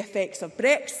to the effects of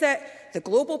Brexit, the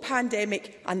global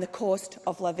pandemic and the cost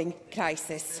of living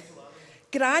crisis.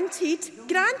 Granted,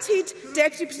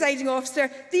 Deputy Presiding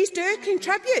Officer, these do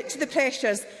contribute to the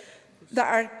pressures that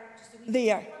are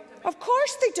there. Of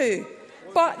course they do.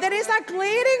 But there is a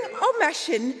glaring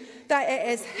omission that it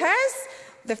is his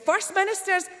the First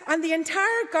Minister's and the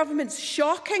entire government's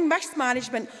shocking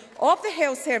mismanagement of the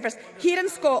health service here in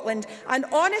Scotland, and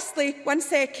honestly,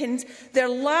 their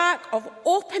lack of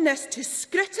openness to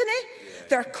scrutiny,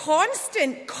 their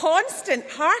constant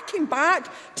harking back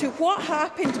to what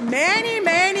happened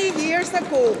many years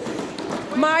ago.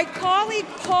 My colleague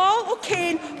Paul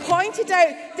O'Kane pointed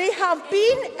out they have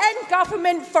been in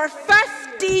government for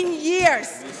 15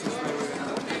 years.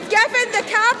 Given the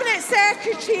Cabinet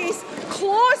Secretary's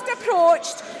closed approach,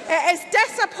 it is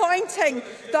disappointing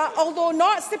that, although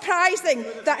not surprising,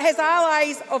 that his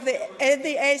allies of the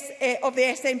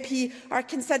SNP are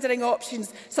considering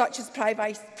options such as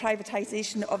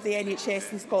privatisation of the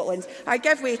NHS in Scotland. I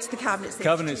give way to the Cabinet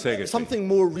Secretary. Something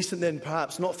more recent than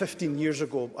perhaps not 15 years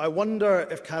ago. I wonder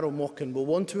if Carol Mockin will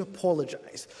want to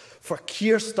apologise for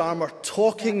Keir Starmer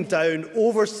talking down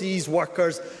overseas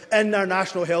workers in their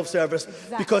National Health Service,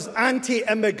 because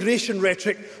anti-immigration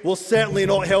rhetoric will certainly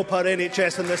not help our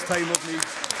NHS in this time of need.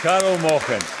 Carol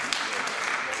Mockin.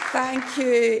 Thank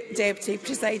you, Deputy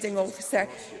Presiding Officer.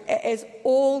 It is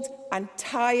old and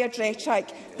tired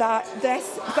rhetoric that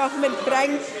this government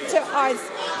brings to us.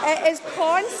 It is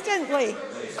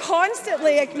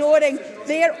constantly ignoring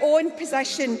their own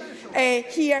position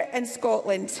here in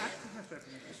Scotland.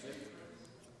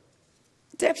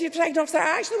 Deputy Presiding Officer,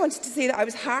 I actually wanted to say that I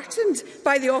was heartened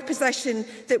by the opposition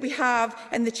that we have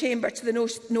in the Chamber to the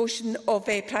notion of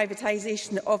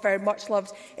privatisation of our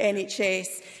much-loved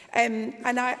NHS. And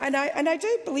I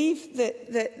do believe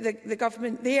the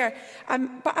government there.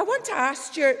 But I want to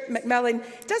ask Stuart McMillan,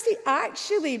 does he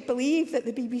actually believe that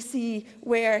the BBC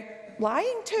were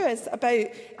lying to us about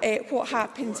what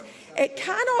happened? It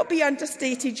cannot be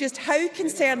understated just how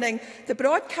concerning the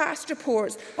broadcast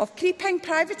reports of creeping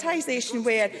privatisation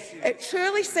were. It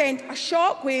truly sent a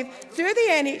shockwave through the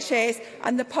NHS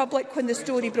and the public when the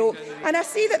story broke. And I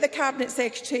see that the Cabinet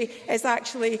Secretary is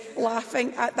actually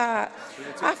laughing at that.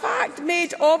 A fact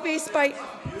made obvious by...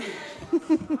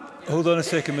 Hold on a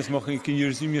second, Ms Mockin. Can you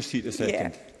resume your seat a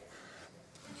second? Yeah.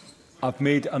 I've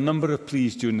made a number of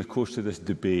pleas during the course of this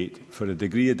debate for a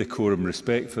degree of decorum and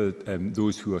respect for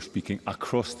those who are speaking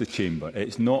across the chamber.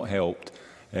 It's not helped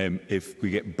if we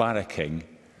get barracking,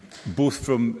 both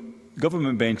from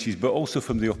government benches but also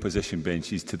from the opposition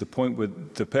benches, to the point where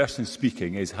the person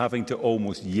speaking is having to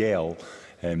almost yell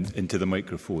into the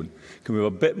microphone. Can we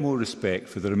have a bit more respect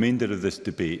for the remainder of this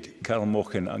debate? Carol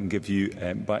Mockin, I can give you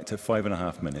back to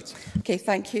 5.5 minutes. Okay,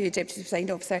 thank you, Deputy Presiding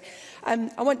Officer.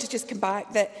 I want to just come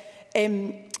back that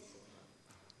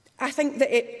I think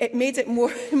that it made it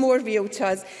more real to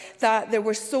us that there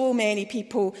were so many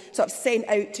people sort of sent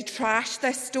out to trash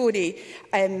this story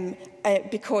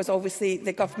because obviously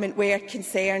the government were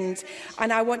concerned.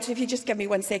 And I want to, if you just give me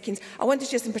 1 second, I want to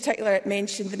just in particular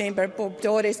mention the member Bob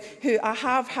Doris, who I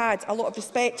have had a lot of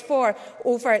respect for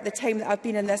over the time that I've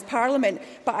been in this Parliament.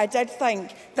 But I did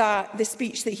think that the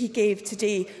speech that he gave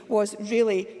today was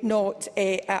really not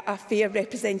a fair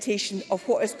representation of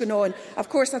what is going on. Of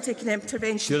course, I'll take an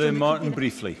intervention. Gillian Martin,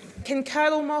 briefly. Can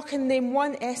Carol Mockin name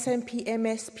one SNP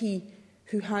MSP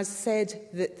who has said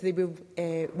that they will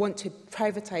want to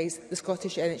privatise the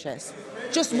Scottish NHS?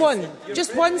 Just one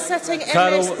sitting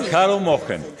MSP. Carol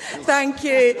Mockin. Thank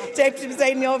you, Deputy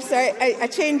Presiding Officer. A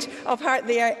change of heart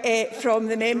there from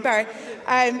the member.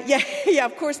 Yeah,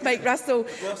 of course, Mike Russell.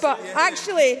 But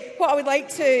actually, what I would like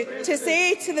to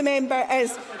say to the member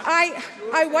is,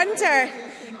 I wonder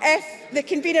if the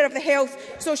convener of the Health,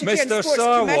 Social Care and Sports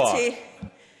Committee...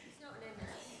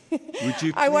 Would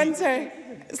you please... I wonder...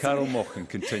 Carol Mockin,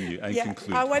 continue and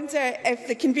conclude. I wonder if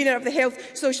the convener of the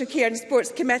Health, Social Care and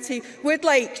Sports Committee would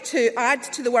like to add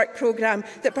to the work programme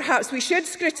that perhaps we should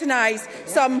scrutinise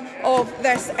some of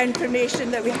this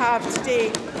information that we have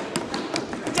today.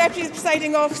 Deputy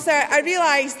Presiding Officer, I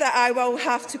realise that I will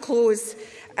have to close.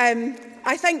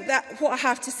 I think that what I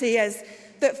have to say is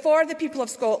that for the people of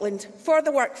Scotland, for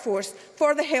the workforce,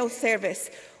 for the health service,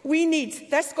 we need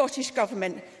this Scottish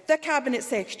Government, the Cabinet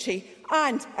Secretary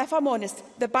and, if I'm honest,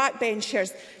 the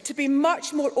backbenchers to be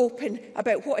much more open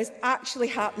about what is actually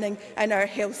happening in our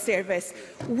health service.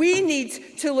 We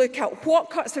need to look at what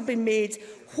cuts have been made,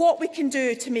 what we can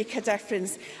do to make a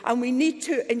difference, and we need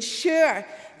to ensure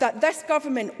that this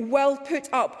government will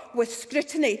put up with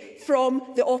scrutiny from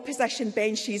the opposition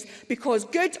benches, because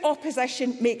good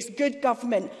opposition makes good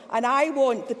government, and I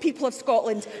want the people of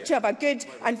Scotland to have a good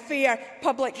and fair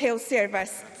public health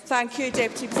service. Thank you,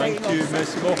 Deputy Presiding Officer.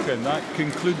 Thank you, Ms Mockin. That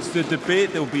concludes the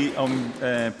debate. There will be on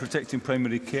protecting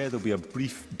primary care. There will be a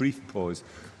brief pause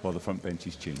while the front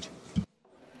benches change.